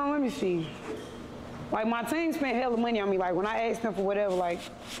 Let me see. Like, my team spent hella money on me. Like, when I asked them for whatever, like,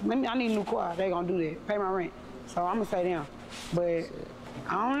 I need a new car. They gonna do that. Pay my rent. So I'm gonna stay down. But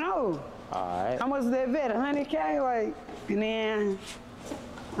I don't know. All right. How much is that vet? 100K? Like, and then,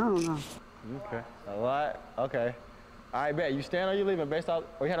 I don't know. Okay. A lot? Okay. All right, bet. You stand or you leaving based off,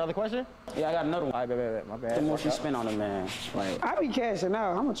 or you had another question? Yeah, I got another one. All right, bet. My bad. The most you spend on a man. Like, I be cashing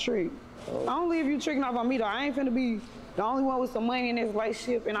out. I'm a trick. I don't leave you tricking off on me, though. I ain't finna be the only one with some money in this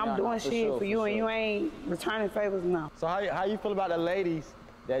relationship, and I'm doing shit for you, and you ain't returning favors now. So how you feel about the ladies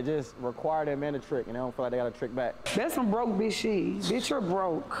that just require their men to trick and they don't feel like they got to trick back? That's some broke bitch shit. Bitch, you're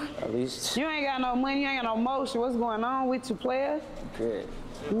broke. At least. You ain't got no money, you ain't got no motion. What's going on with you, player? Good.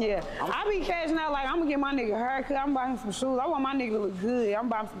 Yeah. I be cashing out like, I'm gonna get my nigga a haircut, I'm buying some shoes. I want my nigga to look good. I'm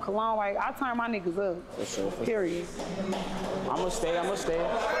buying some cologne. Like, I turn my niggas up. For sure. Period. I'ma stay.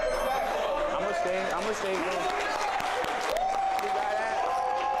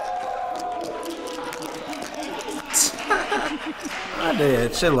 My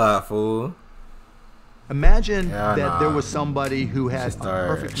dad, chill out, fool. Imagine that there was somebody who had a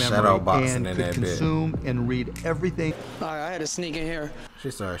perfect memory and in could that consume and read everything. All right, I had to sneak in here. She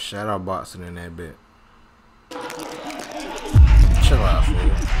started shadow boxing in that bit. Chill out, fool.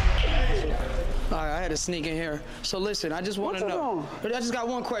 All right, I had to sneak in here. So listen, I just want to know. I just got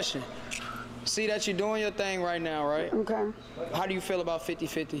one question. See that you're doing your thing right now, right? Okay. How do you feel about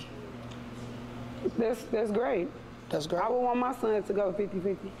 50-50? That's great. That's great. I would want my son to go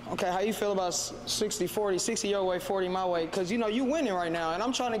 50-50. Okay, how you feel about 60-40, 60 your way, 40 my way? Because, you know, you winning right now, and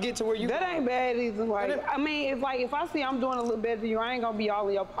I'm trying to get to where you... That ain't bad either. Like, I mean, if I see I'm doing a little better than you, I ain't going to be all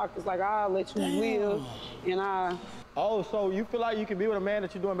in your pockets. Like, I'll let you live, and I... Oh, so you feel like you can be with a man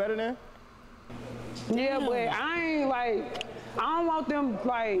that you're doing better than? Yeah, but I ain't, like... I don't want them,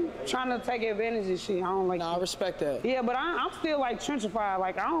 like, trying to take advantage of shit. I don't like I respect that. Yeah, but I'm still, like, trenchified.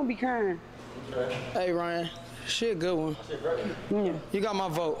 Like, I don't be caring. Hey, Ryan. Shit, good one. Yeah. You got my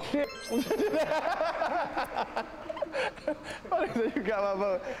vote. You got my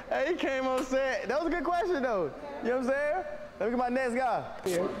vote. Hey, he came on set. That was a good question, though. You know what I'm saying? Let me get my next guy.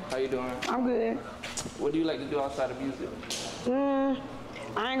 Yeah. How you doing? I'm good. What do you like to do outside of music?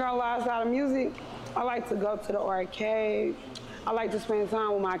 I ain't gonna lie, outside of music, I like to go to the arcade. I like to spend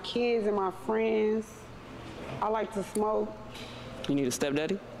time with my kids and my friends. I like to smoke. You need a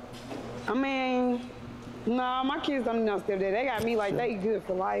stepdaddy? I mean, nah, my kids don't need no stepdaddy. They got me like they good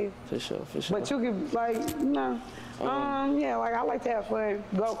for life. For sure, for sure. But you could like, you know, yeah, like I like to have fun,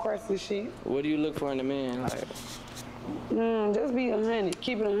 go across and shit. What do you look for in a man? Like, just be 100,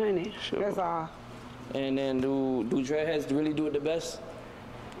 keep it 100. Sure. That's all. And then do dreadheads really do it the best?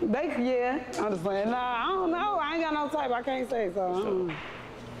 Yeah, I'm just playing. Nah, I don't know. I ain't got no type. I can't say so.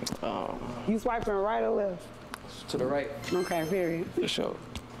 You swiping right or left? To the right. Okay, period. For sure.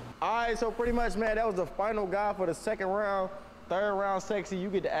 All right, so pretty much, man, that was the final guy for the second round. Third round, Sexy, you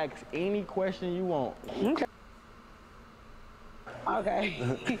get to ask any question you want. Okay.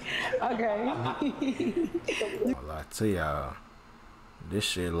 Okay. Okay. I'll lie to y'all. This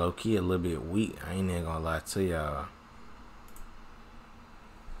shit low-key a little bit weak. I ain't even gonna lie to y'all.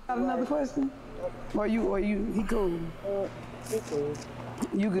 Got another question? Or you, he cool? He cool.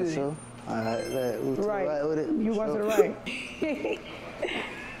 You good? Sure. All right, we to Right. the right with it. You went to the right.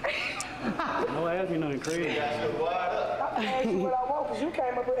 No, ask me nothing crazy. I asked you what I want because you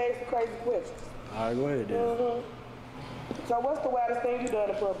came up with asking crazy questions. All right, go ahead then. So what's the wildest thing you done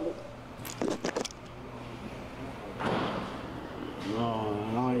in public?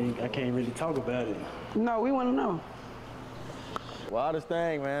 No, I can't really talk about it. No, we want to know. Wildest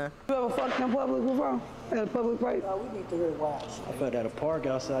thing, man. You ever fucked in public before? At a public place? We need to hear wild. I felt at a park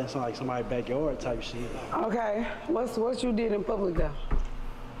outside, it sounded like somebody's backyard type shit. Okay, what you did in public though?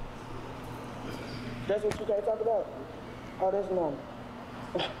 That's what you can't talk about? Oh, that's normal.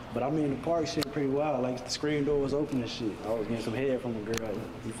 But I mean, the park shit pretty wild. Like, the screen door was open and shit. I was getting some head from a girl.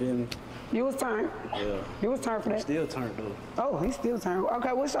 You feel me? You was turned? Yeah. You was turned for that? Still turned, though. Oh, he's still turned.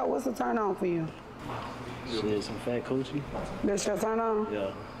 Okay, what's the turn on for you? Shit, some fat coochie. That's your turn on?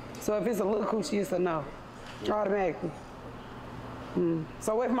 Yeah. So if it's a little coochie, it's a no? Automatically?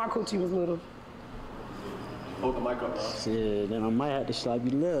 So what if my coochie was little? Hold the mic up, bro. Shit, then I might have to slap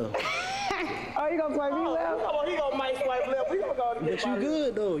you left. Oh, you gonna swipe me left? He gonna might swipe left. We gonna go to But you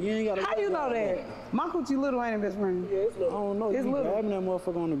good, though. You ain't gotta... How you know that? My coochie little, ain't it, best friend? Yeah, it's little. I don't know. It's You little. grabbing that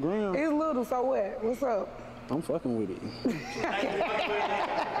motherfucker on the ground. It's little, so what? What's up? I'm fucking with it.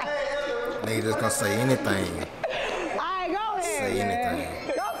 Nigga just gonna say anything. Alright, go ahead. Say man.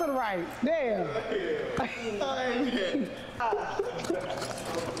 anything. Go to the right. Damn.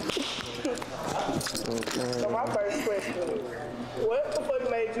 So my first question is, What the fuck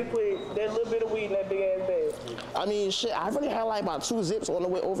made you put that little bit of weed in that big ass bag? I mean, shit, I really had like about 2 zips on the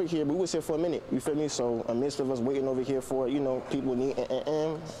way over here, but we was here for a minute, you feel me? So, amidst of us waiting over here for, you know, people need,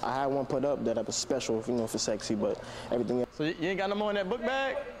 I had one put up that was special, you know, for Sexy, but everything else. So you ain't got no more in that book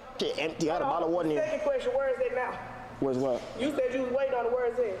bag? Shit, empty, I had a bottle of water in here. Second question, where is that now? Where's what? You said you was waiting on it,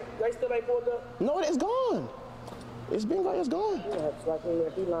 where is it? They still ain't pulled up? No, it's gone. It's been gone, it's gone. You have to like me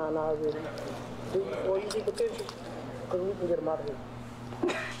if he lying already. Or you see potential? Because we can get him out of here.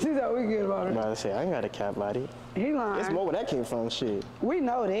 She said we can get him out of here. I say, I ain't got a cat body. He lying. It's more where that came from, shit. We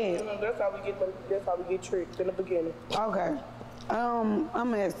know that. That's how we get tricked in the beginning. Okay. I'm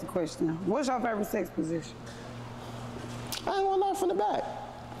gonna ask the question. What's your favorite sex position? I ain't gonna lie from the back.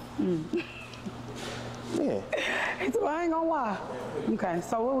 Yeah. He said, I ain't gonna lie. Okay,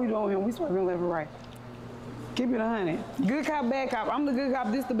 so what we doing here? We swiping left and right. Keep it 100. Good cop, bad cop. I'm the good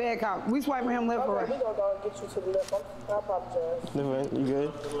cop, this the bad cop. We swiping him left or right. We gonna go and get you to the left. I apologize. No, you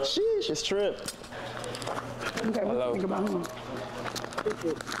good? Sheesh, it's trip. Okay, what you think about him?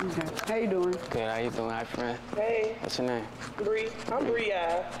 Okay, how you doing? Good, how you doing? Hi, friend. Hey. What's your name? Bree. I'm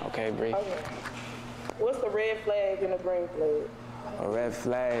Bree-Eye. Okay, Bree. Okay. What's the red flag and the green flag? A red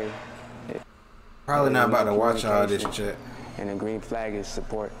flag. Probably not about to watch all this shit. And the green flag is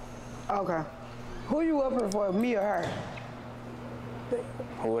support. Okay. Who you up here for, me or her?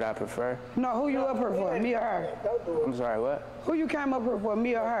 Who would I prefer? No, who you up here for, me or her? I'm sorry, what? Who you came up here for,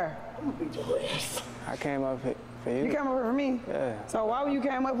 me or her? I came up here for you. You came up here for me? Yeah. So why when you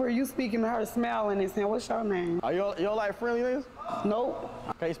came up here, you speaking to her, smiling and saying, what's your name? Are you don't like friendly niggas? Nope.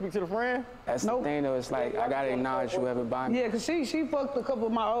 Can you speak to the friend? That's the thing though, it's like, I gotta acknowledge whoever by me. Yeah, cause she fucked a couple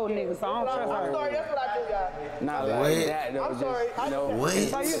of my old niggas, so I don't trust her. I'm sorry, that's what I do, y'all. Not like that though. I'm sorry. Just, you know,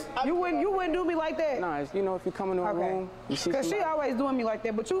 So you wouldn't do me like that? No, it's, you know, if you come into a room, you see Cause she somebody, always doing me like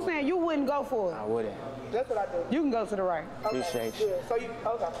that, but you saying you wouldn't go for it. I wouldn't. That's what I do. You can go to the right. Appreciate you. So you,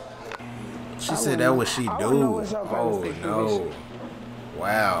 okay. She said that what she do. Oh no.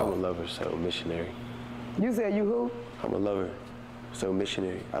 Wow. I'm a lover, so missionary. You said you who? I'm a lover, so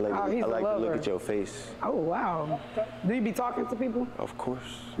missionary. I like, Oh, he's I like a to look lover. at your face. Oh, wow. Do you be talking to people? Of course.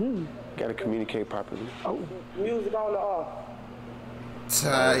 Gotta communicate properly. Oh. Music on the off.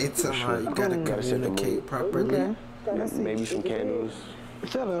 You gotta communicate properly. Maybe some candles.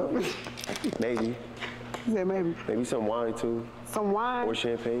 Shut up. Maybe. You said maybe. Maybe some wine too. Some wine? Or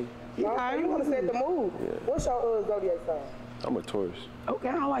champagne. Okay, you want to set the mood. Yeah. What's your zodiac sign? I'm a Taurus. Okay,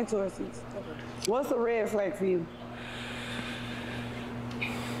 I like Tauruses. What's a red flag for you?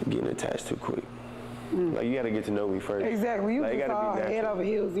 Getting attached too quick. Like you gotta get to know me first. Exactly. You like, just all natural. head over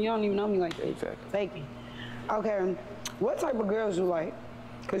heels. You don't even know me like that. Exactly. Fake me. Okay, what type of girls you like?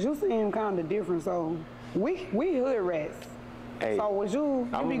 Cause you seem kind of different. So we hood rats. Hey, so would you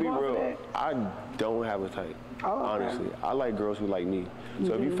I'm be gonna be going real. for that? I don't have a type. Oh, okay. Honestly, I like girls who like me.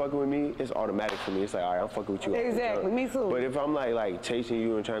 So if you Mhm. fucking with me, it's automatic for me. It's like, all right, I'm fucking with you. Exactly, me too. But if I'm like chasing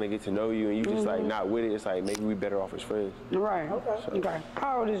you and trying to get to know you and you just like Mhm. not with it, it's like maybe we better off as friends. Right. So- Okay.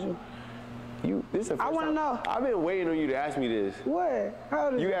 How old is you? This is the I first wanna time- know. I've been waiting on you to ask me this. What? How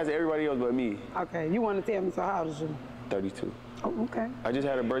old is you? You asked everybody else but me. Okay, you want to tell me, so how old is you? 32. Oh, okay. I just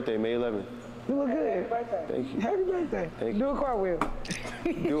had a birthday, May 11th. You look good. Thank you. Happy birthday. Thank Do a cartwheel.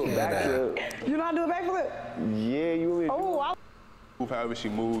 Do it back to. You not do a backflip? Yeah, you want me to Oh, I Move however she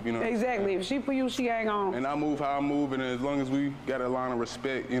move, you know. exactly. If she for you, she ain't on. And I move how I move, and as long as we got a line of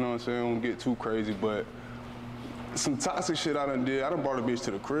respect, you know what I'm saying, don't get too crazy. But some toxic shit I done did. I done brought a bitch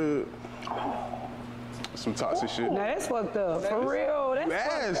to the crib. Some toxic shit. Now that's fucked up. For real, that's You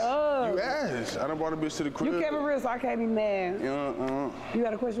fucked asked. up. You asked. I done brought a bitch to the crib. You kept it real, so I can't be mad. Yeah, You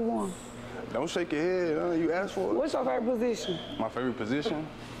got a question for him? Don't shake your head. You asked for it. What's your favorite position? My favorite position?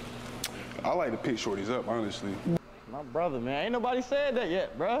 I like to pick shorties up, honestly. My brother, man. Ain't nobody said that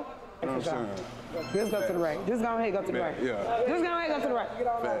yet, bruh. You know what I'm saying? Just go to the right. Just go ahead, go to the right. Yeah. Just go ahead, go to the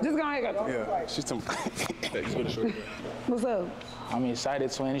right. Just go ahead, go to the right. Yeah. She's some. Let's go to shorty. What's up? I'm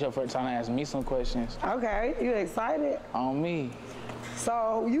excited, twin. It's your first time to ask me some questions. Okay, you excited? On me.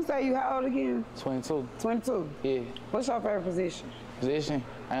 So you say you how old again? 22. 22. Yeah. What's your favorite position? Position?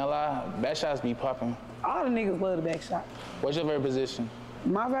 I ain't gonna lie, back shots be popping. All the niggas love the back shot. What's your favorite position?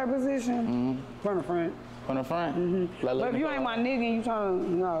 My favorite position? From the front. From the front? But if you ain't my nigga and you trying to,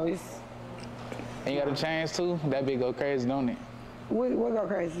 no, it's... And you got a chains too? That bitch go crazy, don't it? What go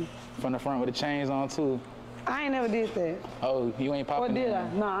crazy? From the front with the chains on too. I ain't never did that. Oh, you ain't popping? Or did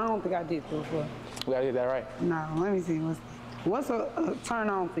I? No, I don't think I did that before. We gotta get that right. No, let me see. What's a turn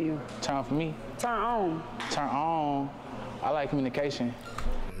on for you? Turn on for me? Turn on. Turn on. I like communication.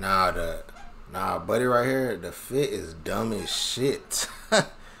 Nah, buddy right here, the fit is dumb as shit.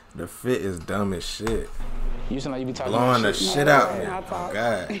 The fit is dumb as shit. You seem like you be talking Blowing the shit out me. I'll talk. Oh,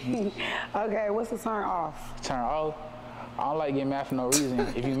 God. Okay, what's the turn off? Turn off. I don't like getting mad for no reason.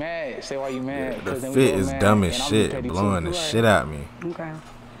 If you mad, say why you mad. The then fit we is mad, dumb as and I'm gonna be shit. petty too. Blowing the shit out me. Okay.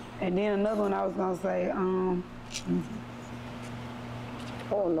 And then another one I was gonna say, I don't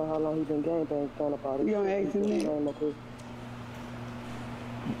know how long he been gangbang talking about it. You gonna ask him that?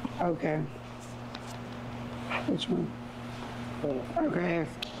 Okay. Which one? Okay,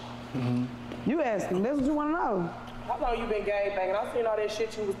 ask. You ask him. That's what you want to know. How long you been gangbanging? I seen all that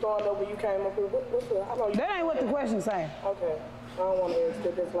shit you was throwing up when you came up here. What's the, how long you That ain't what the question say. Okay. I don't want to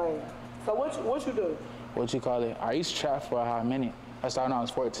skip this lane. So what you do? What you call it? I used to trap for a hot minute. I started when I was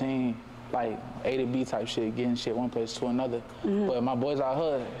 14, like A to B type shit, getting shit one place to another. But my boys out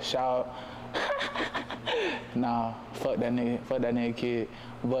here, shout nah, fuck that nigga kid.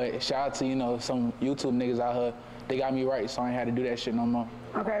 But shout out to, you know, some YouTube niggas out here. They got me right, so I ain't had to do that shit no more.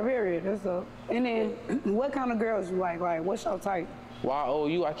 Okay, period. That's up. And then, what kind of girls you like? Like, what's your type? Why owe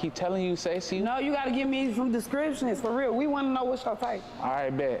you? I keep telling you, Sexyy. No, you gotta give me some descriptions, for real. We wanna know what's your type. All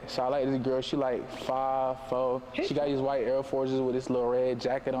right, bet. So I like this girl. She like 5'4". She got these white Air Forces with this little red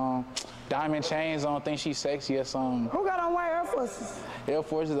jacket on. Diamond chains on. Think she's sexy or something. Who got on white Air Forces? Air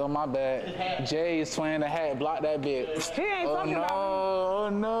Forces on my bad. Jay is twinning the hat. Block that bitch. He ain't talking about me. Oh,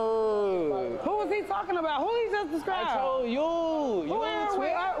 no. Who was he talking about? Who he just described? I told you. Who in here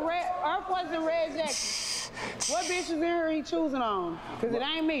with Air Forces and red jacket? What bitches in here he choosing on? Because it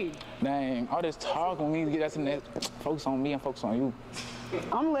ain't me. Dang, all this talking, we need to get that to next. Focus on me and focus on you.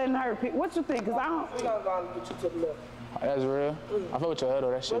 I'm letting her pick. What you think? Because I don't. We gonna go and get you to the left. That's real? I feel with your head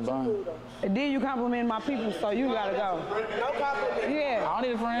though, that shit bun. And then you compliment my people, so you gotta go. No compliment. Yeah. I don't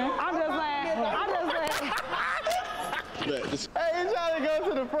need a friend. I'm just saying. Hey, you trying to go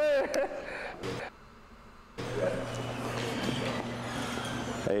to the friend?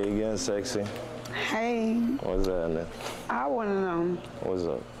 Hey again, Sexy. Hey. What's happening? I want to know. What's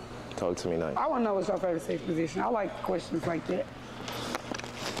up? Talk to me nice. I want to know what's your favorite sex position. I like questions like that.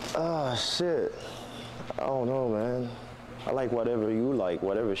 Ah, shit. I don't know, man. I like whatever you like,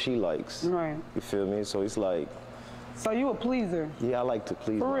 whatever she likes. Right. You feel me? So it's like. So you a pleaser? Yeah, I like to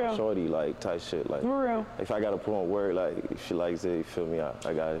please For my real? shorty, like type shit. Like. For real? If I gotta put on work, like if she likes it, you feel me?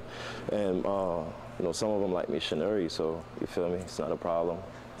 I got it. And you know, some of them like missionary, so you feel me? It's not a problem.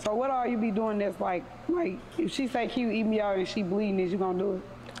 So what all you be doing that's like if she say, "Can you eat me out?" and she bleeding, is you gonna do it?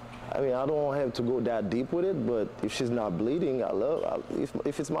 I mean, I don't have to go that deep with it, but if she's not bleeding,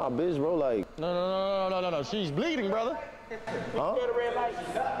 if it's my bitch, bro, like. No. She's bleeding, brother. Huh? You scared of red lights?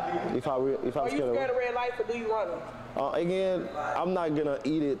 If I'm Are you scared scared of red lights or do you run them? Again, I'm not gonna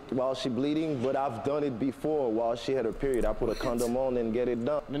eat it while she bleeding, but I've done it before while she had her period. I put a condom on and get it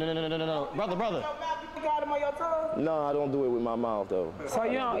done. No. Brother. You got them on your tongue? No, I don't do it with my mouth, though. So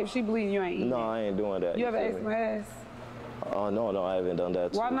you don't, if she bleeding, you ain't eating No, it? I ain't doing that. You ever feel ate me? some ass? No, I haven't done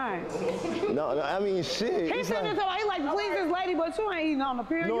that. Why not? No, I mean, shit. He it's said like- he like to please this lady, but you ain't eating on the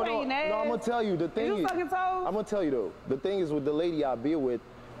period. You ain't eating ass. No, I'm gonna tell you the thing. You sucking toes? I'm gonna tell you though. The thing is with the lady I be with,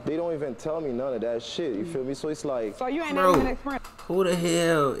 they don't even tell me none of that shit. You feel me? So it's like. So you ain't Bro, never been experienced. who the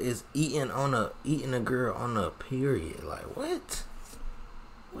hell is eating a girl on a period? Like what?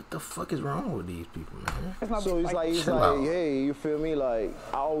 What the fuck is wrong with these people, man? So it's like, Chill out. hey, you feel me? Like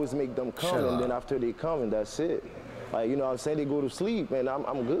I always make them come, Chill and then out. after they come, and that's it. Like, you know what I'm saying? They go to sleep, and I'm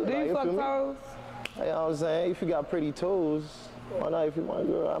good. Do like, you suck feel me? toes? You know what I'm saying? If you got pretty toes, why not? If you want a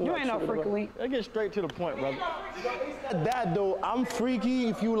girl, I'm You not ain't no tripping freak about- elite. Let's get straight to the point, brother. That though, I'm freaky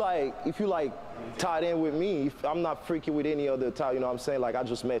if you like tied in with me. If I'm not freaky with any other type, you know what I'm saying? Like I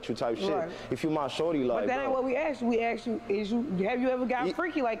just met you type shit. Right. If you my shorty, like. But that bro. ain't what we asked you. We asked you, have you ever got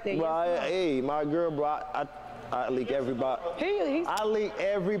freaky like that? Bro, Yes or no? hey, my girl, bro, I leak everybody. I leak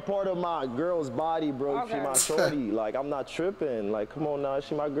every part of my girl's body, bro. Okay. She my shorty. Like, I'm not tripping. Like, come on now,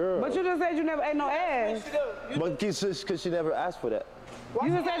 she my girl. But you just said you never ate no ass. But cause she never asked for that. You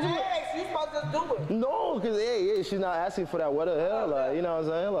just said you. You supposed to do it. No, cause hey, she's not asking for that. What the hell? Like, you know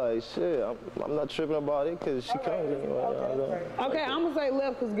what I'm saying? Like, shit, I'm not tripping about it, cause she comes anyway. You know what I'm saying? Okay, I'm gonna say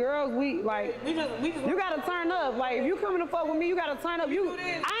left, cause girls, we just you gotta turn up. Like if you coming to fuck with me, you gotta turn up. I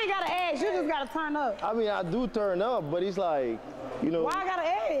ain't gotta ask, you just gotta turn up. I mean, I do turn up, but it's like, you know. Why I gotta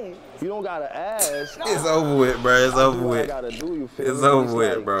ask? You don't gotta ask. It's over with, bro. It's over with. I gotta do, you feel It's me? over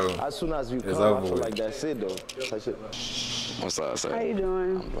with, like, bro. As soon as you It's come, over I feel with. like that's it, though. That's it. What's up, Seth? How you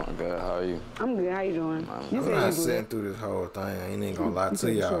doing? I'm doing good. How are you? I'm good. How you doing? You I'm said not you sitting good. through this whole thing. I ain't even gonna lie to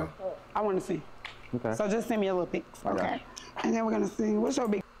Okay, y'all. sure. I want to see. Okay. So just send me a little pics. Okay. Okay. And then we're gonna see. What's your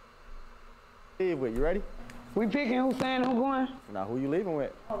big? Leave with you ready? We picking who's staying, who going? Now who you leaving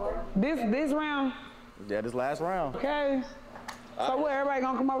with? This round. Yeah, this last round. Okay. So what? Everybody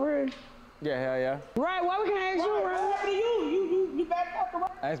gonna come over here? Yeah, hell yeah. Right, why we can't ask you, Ryan? What happened to you? You back up the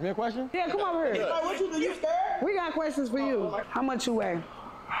right? Ask me a question? Yeah, come over here. Like, what you do? You scared? We got questions for you. How much you weigh?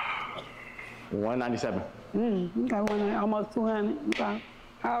 197. You got almost 200. Okay.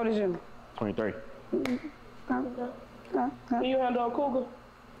 How old is you? 23. Can you handle a cougar?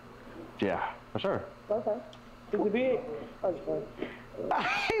 Yeah, for sure. Okay. Is it big?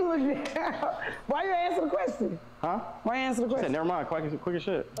 Why you answer the question? Huh? Why you answer the question? Said, never mind, quick as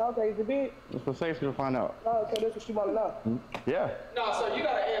shit. Okay, is it big? It's for Sexyy to find out. Oh, okay, that's what she want to know. Yeah. No, so you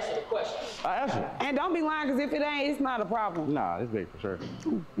gotta answer the question. I answered. And don't be lying, because if it ain't, it's not a problem. Nah, it's big for sure.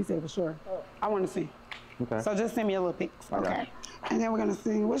 You said for sure. I want to see. Okay. So just send me a little pics. Okay. Okay. And then we're going to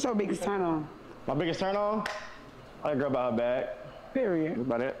see, what's your biggest turn on? My biggest turn on? I like a girl about her bag. Period. That's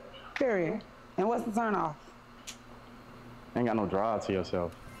about it. Period. And what's the turn off? Ain't got no drive to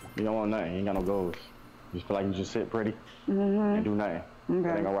yourself. You don't want nothing. You ain't got no goals. You just feel like you just sit pretty and do nothing. Okay.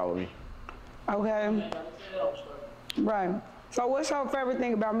 That ain't gonna rock with me. Okay. Right. So what's your favorite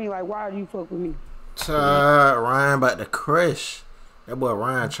thing about me? Like, why do you fuck with me? Ryan about to crush. That boy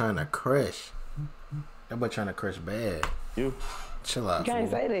Ryan trying to crush. That boy trying to crush bad. You? Chill out. You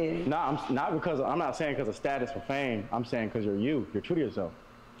can't say that. Nah, I'm not saying because of status or fame. I'm saying because you're you. You're true to yourself.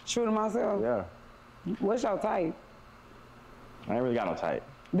 True to myself? Yeah. What's your type? I ain't really got no type.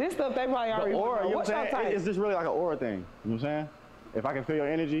 This stuff they probably already The aura, know. you know What's what your I'm saying? type? It's just really like an aura thing. You know what I'm saying? If I can feel your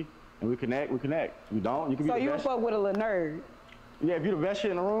energy and we connect, we connect. You don't, you can be So the you best. fuck with a little nerd? Yeah, if you're the best shit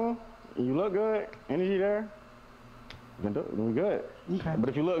in the room and you look good, energy there, you can do it. Then we good. Okay. But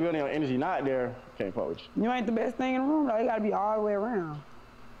if you look good and your energy not there, can't fuck with you. You ain't the best thing in the room, though. You gotta be all the way around.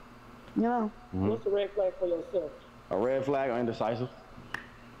 You know? What's the red flag for yourself? A red flag or indecisive?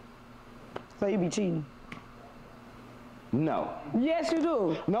 So you be cheating? No. Yes, you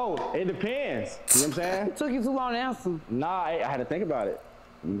do. No, it depends. You know what I'm saying? It took you too long to answer. Nah, I had to think about it.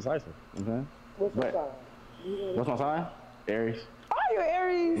 Indecisive. You know what I'm saying? What's your sign? What's my sign? Aries. Oh, you're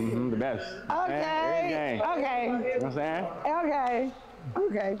Aries? The best. Okay. Aries gang. Okay. You know what I'm saying? Okay.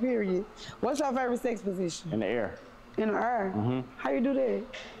 Okay, period. What's your favorite sex position? In the air. In the air? How you do that?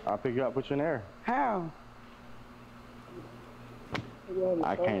 I'll pick you up, put you in the air. How?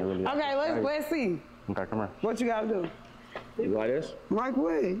 I can't really. Okay, let's see. Okay, come here. What you gotta do? You like this? Like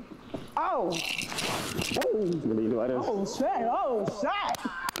what? Oh. You do like this? Oh, shit. Oh, shit.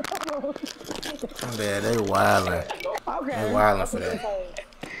 Man, they wildin'. Okay. They wildin' for that.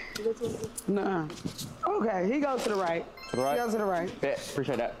 Nah. Okay, he goes to the right. To the right? He goes to the right. Yeah,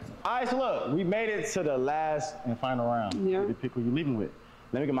 appreciate that. All right, so look, we made it to the last and final round. Yeah. You pick who you leaving with.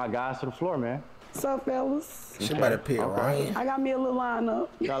 Let me get my guys to the floor, man. What's up, fellas? She better pick Ryan. I got me a little lineup.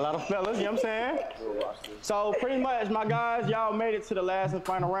 Got a lot of fellas, you know what I'm saying? So pretty much, my guys, y'all made it to the last and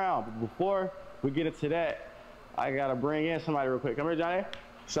final round. But before we get into that, I gotta bring in somebody real quick. Come here, Johnny.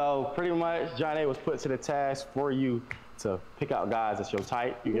 So pretty much, Johnny was put to the task for you to pick out guys that's your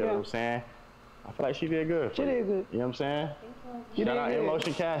type. You get what I'm saying? I feel like she did good. She did good. You know what I'm saying? You Shout did out good.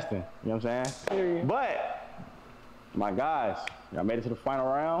 Emotion Casting. You know what I'm saying? But my guys, y'all made it to the final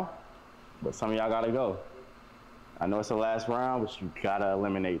round, but some of y'all gotta go. I know it's the last round, but you gotta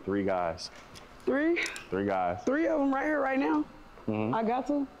eliminate 3 guys. 3? 3 guys. 3 of them right here, right now? I got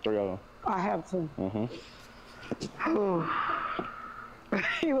to? 3 of them. I have to. Oh.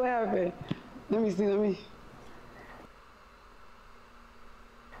 You laughing? Let me see,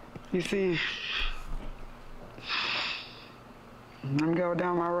 You see? Let me go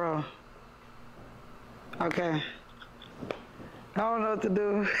down my row. Okay. I don't know what to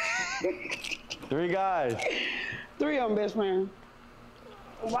do. 3 guys. 3 of them, best man.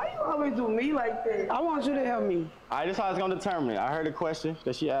 Why you always do me like that? I want you to help me. All right, this is how it's gonna determine it. I heard the question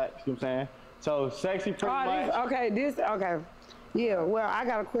that she asked, you know what I'm saying? So Sexy pretty much. Okay. Yeah, well, I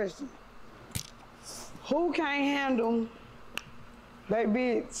got a question. Who can't handle that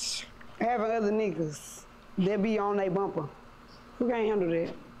bitch having other niggas that be on their bumper? Who can't handle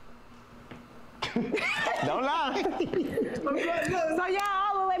that? Don't lie. So y'all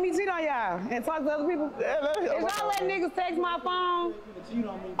all gonna let me cheat on y'all and talk to other people? If y'all let niggas text my phone,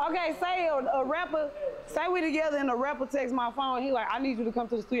 okay, say a rapper, say we together and a rapper text my phone, he like, I need you to come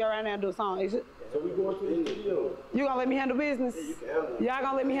to the studio right now and do a song. Is it? So we going to the studio. You gonna let me handle business? Y'all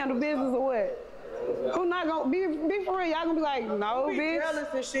gonna let me handle business or what? Who not gonna be for real? Y'all gonna be like, no, bitch. Jealous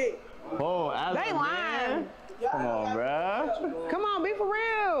and shit. Oh, They lying. Come on, bruh. Come on, be for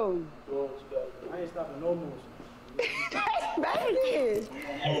real. I ain't stopping no motion. That's it.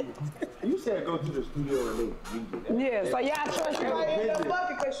 You said go to the studio and make music. Yeah, so y'all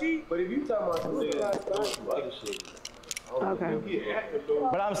trust me. But if you talking about some other shit. Okay.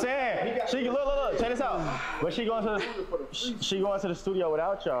 But I'm saying, she look, check this out. But she going to the studio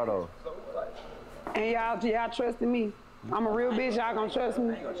without y'all though. And y'all trusting me. I'm a real bitch. Y'all gonna trust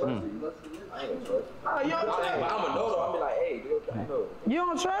me? Oh, you don't trust me. I'm a no. I'm be like, hey, dude, You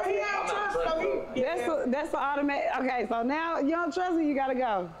don't trust me? I'm not trusting you. That's the automatic. Okay, so now you don't trust me. You gotta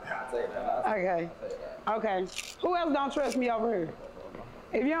go. Okay. Okay. Who else don't trust me over here?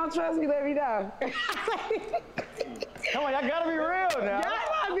 If you don't trust me, let me know. Come on, y'all gotta be real now. Y'all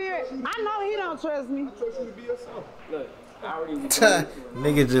gotta be real. I know he don't trust me. I trust you to be yourself. Look, I already.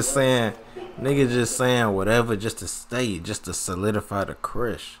 nigga just saying whatever just to stay, just to solidify the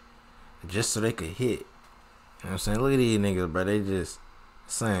crush, just so they could hit. You know what I'm saying? Look at these niggas, bro. They just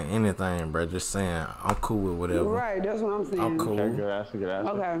saying anything, bro. Just saying I'm cool with whatever. Right, that's what I'm saying. I'm cool. Okay, good answer, good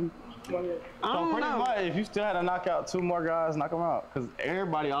answer. Okay. So pretty much, if you still had to knock out 2 more guys, knock them out. Because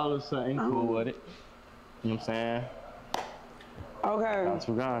everybody all of a sudden cool with it. You know what I'm saying? Okay. Got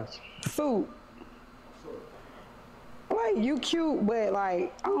 2 guys. Suit. Like, you cute, but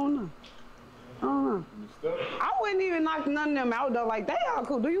like, I don't know. I wouldn't even knock none of them out though. Like, they all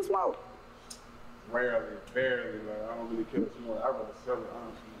cool. Do you smoke? Rarely, barely. Like, I don't really care what you want. I'd rather sell it,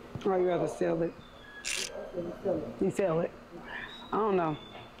 honestly. Oh, you rather sell it? You sell it. I don't know.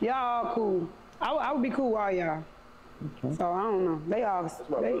 Y'all all cool. I would be cool with all y'all. Okay. So I don't know. They all. That's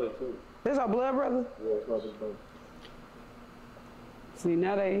my blood too. That's our blood brother? Yeah, it's my blood brother. See,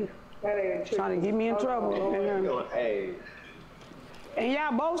 now they trying to get me in trouble. Hey. And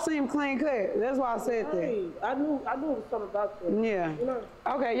y'all both seem clean cut. That's why I said that. Hey, I knew it was something about that. Yeah. You know?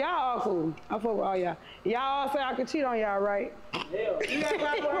 Okay, y'all all cool. I fuck with all y'all. Y'all all say I could cheat on y'all, right? Yeah. You got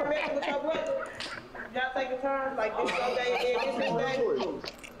time for a mess with your brother? Y'all taking turns like this day and this day?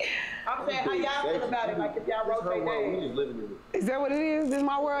 I'm saying how y'all feel about it, like if y'all rotate days. Is that what it is? This is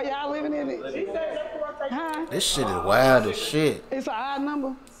my world, y'all living in it? She said that's Huh? This shit is wild as shit. It's an odd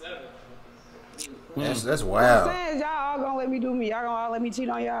number. That's wild. What I'm saying is y'all all gonna let me do me. Y'all gonna all let me cheat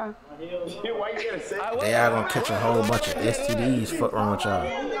on y'all? Why you gotta say that? They all gonna catch a whole bunch of STDs. Fuck wrong with y'all. I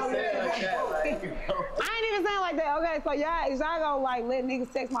ain't even saying like that. Okay, so y'all gonna like let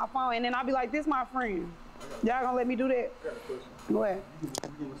niggas text my phone and then I'll be like, this my friend. Y'all gonna let me do that? Go ahead.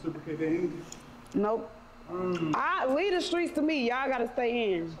 Nope. I leave the streets to me. Y'all gotta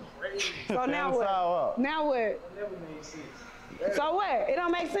stay in. So now what? Now what? So what? It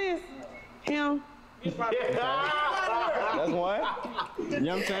don't make sense? Him? That's one. You know what I'm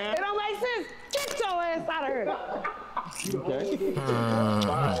saying? It don't make sense. Get your ass out of here. Okay.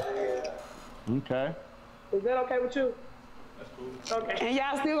 Okay. Is that okay with you? That's cool. Okay. And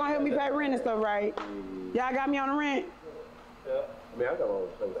y'all still gonna help me pay rent and stuff, right? Y'all got me on the rent? Yeah. I mean, I got all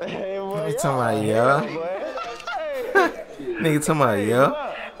the place. Hey, boy. Nigga talking about Nigga talking about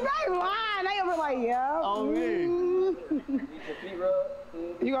They lying. They over like, yeah. On me.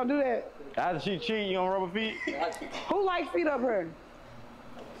 You gonna do that? After she cheat, you gonna rub her feet? Who likes feet up here?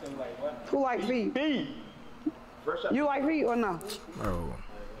 Who likes feet? Feet. You like feet or no? Bro.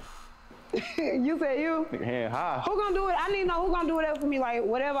 You said you? Hand high. Who gonna do it? I need to know who gonna do it else for me, like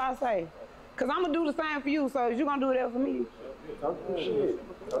whatever I say. Cause I'm gonna do the same for you, so you gonna do it else for me. Talk some shit.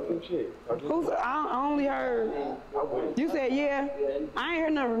 Who's, I only heard, you said yeah. I ain't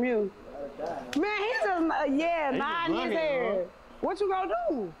heard nothing from you. Man, he just, yeah, nodding his head. What you gonna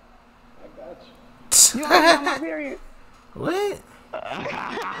do? I got You gonna put my period? What? You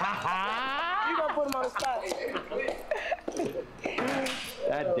gonna put him on the spot.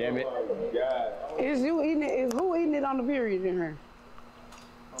 God damn it. Is you eating it? Is who eating it on the period in her?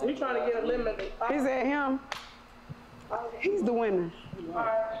 We trying to get a limit. He said him. He's the winner.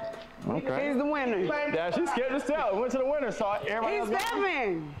 Okay. He's the winner. Yeah, she skipped the step. Went to the winner, so everybody He's else.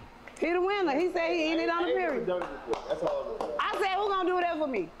 stepping. He the winner. He said he eating it on the period. I said who gonna do that for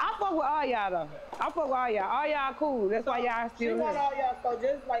me? I fuck with all y'all though. I fuck with all y'all. All y'all cool. That's why y'all She still want here. all y'all, so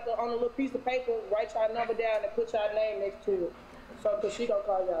just like on a little piece of paper, write y'all number down and put y'all name next to it. So, cause she gonna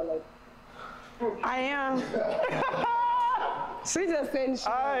call y'all later. I am. She just said shit.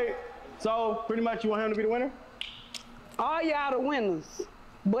 All right. So pretty much, you want him to be the winner? All y'all the winners.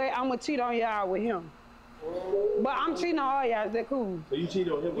 But I'm gonna cheat on y'all with him. But I'm cheating on all y'all. Is that cool? So you cheat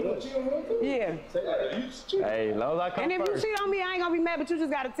on him with us? Yeah. Hey, long as I come And if you first. cheat on me, I ain't gonna be mad, but you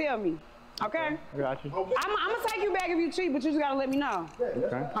just gotta tell me. Okay? I got you. I'm gonna take you back if you cheat, but you just gotta let me know.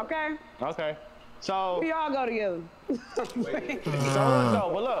 Okay. Okay? Okay. So. We all go together. But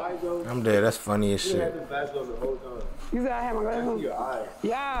look. I'm dead. That's funny as You had shit. the glasses on the whole time. You said I had my glasses on? Your eye.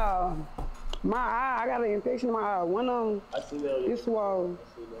 Yeah. My eye, I got an infection in my eye. One of them, I seen that on your it's swollen.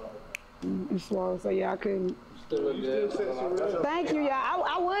 It's swollen, so yeah, I couldn't. Thank you, y'all.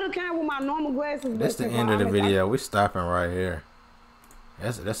 I would have came with my normal glasses. That's the end of the video. We stopping right here.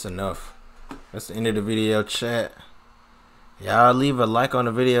 That's enough. That's the end of the video, chat. Y'all leave a like on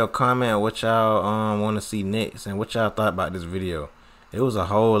the video, comment what y'all want to see next, and what y'all thought about this video. It was a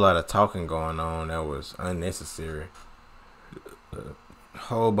whole lot of talking going on that was unnecessary. A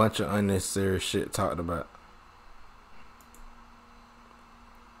whole bunch of unnecessary shit talked about.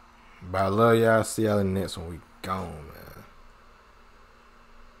 But I love y'all. See y'all in the next one. We gone, man.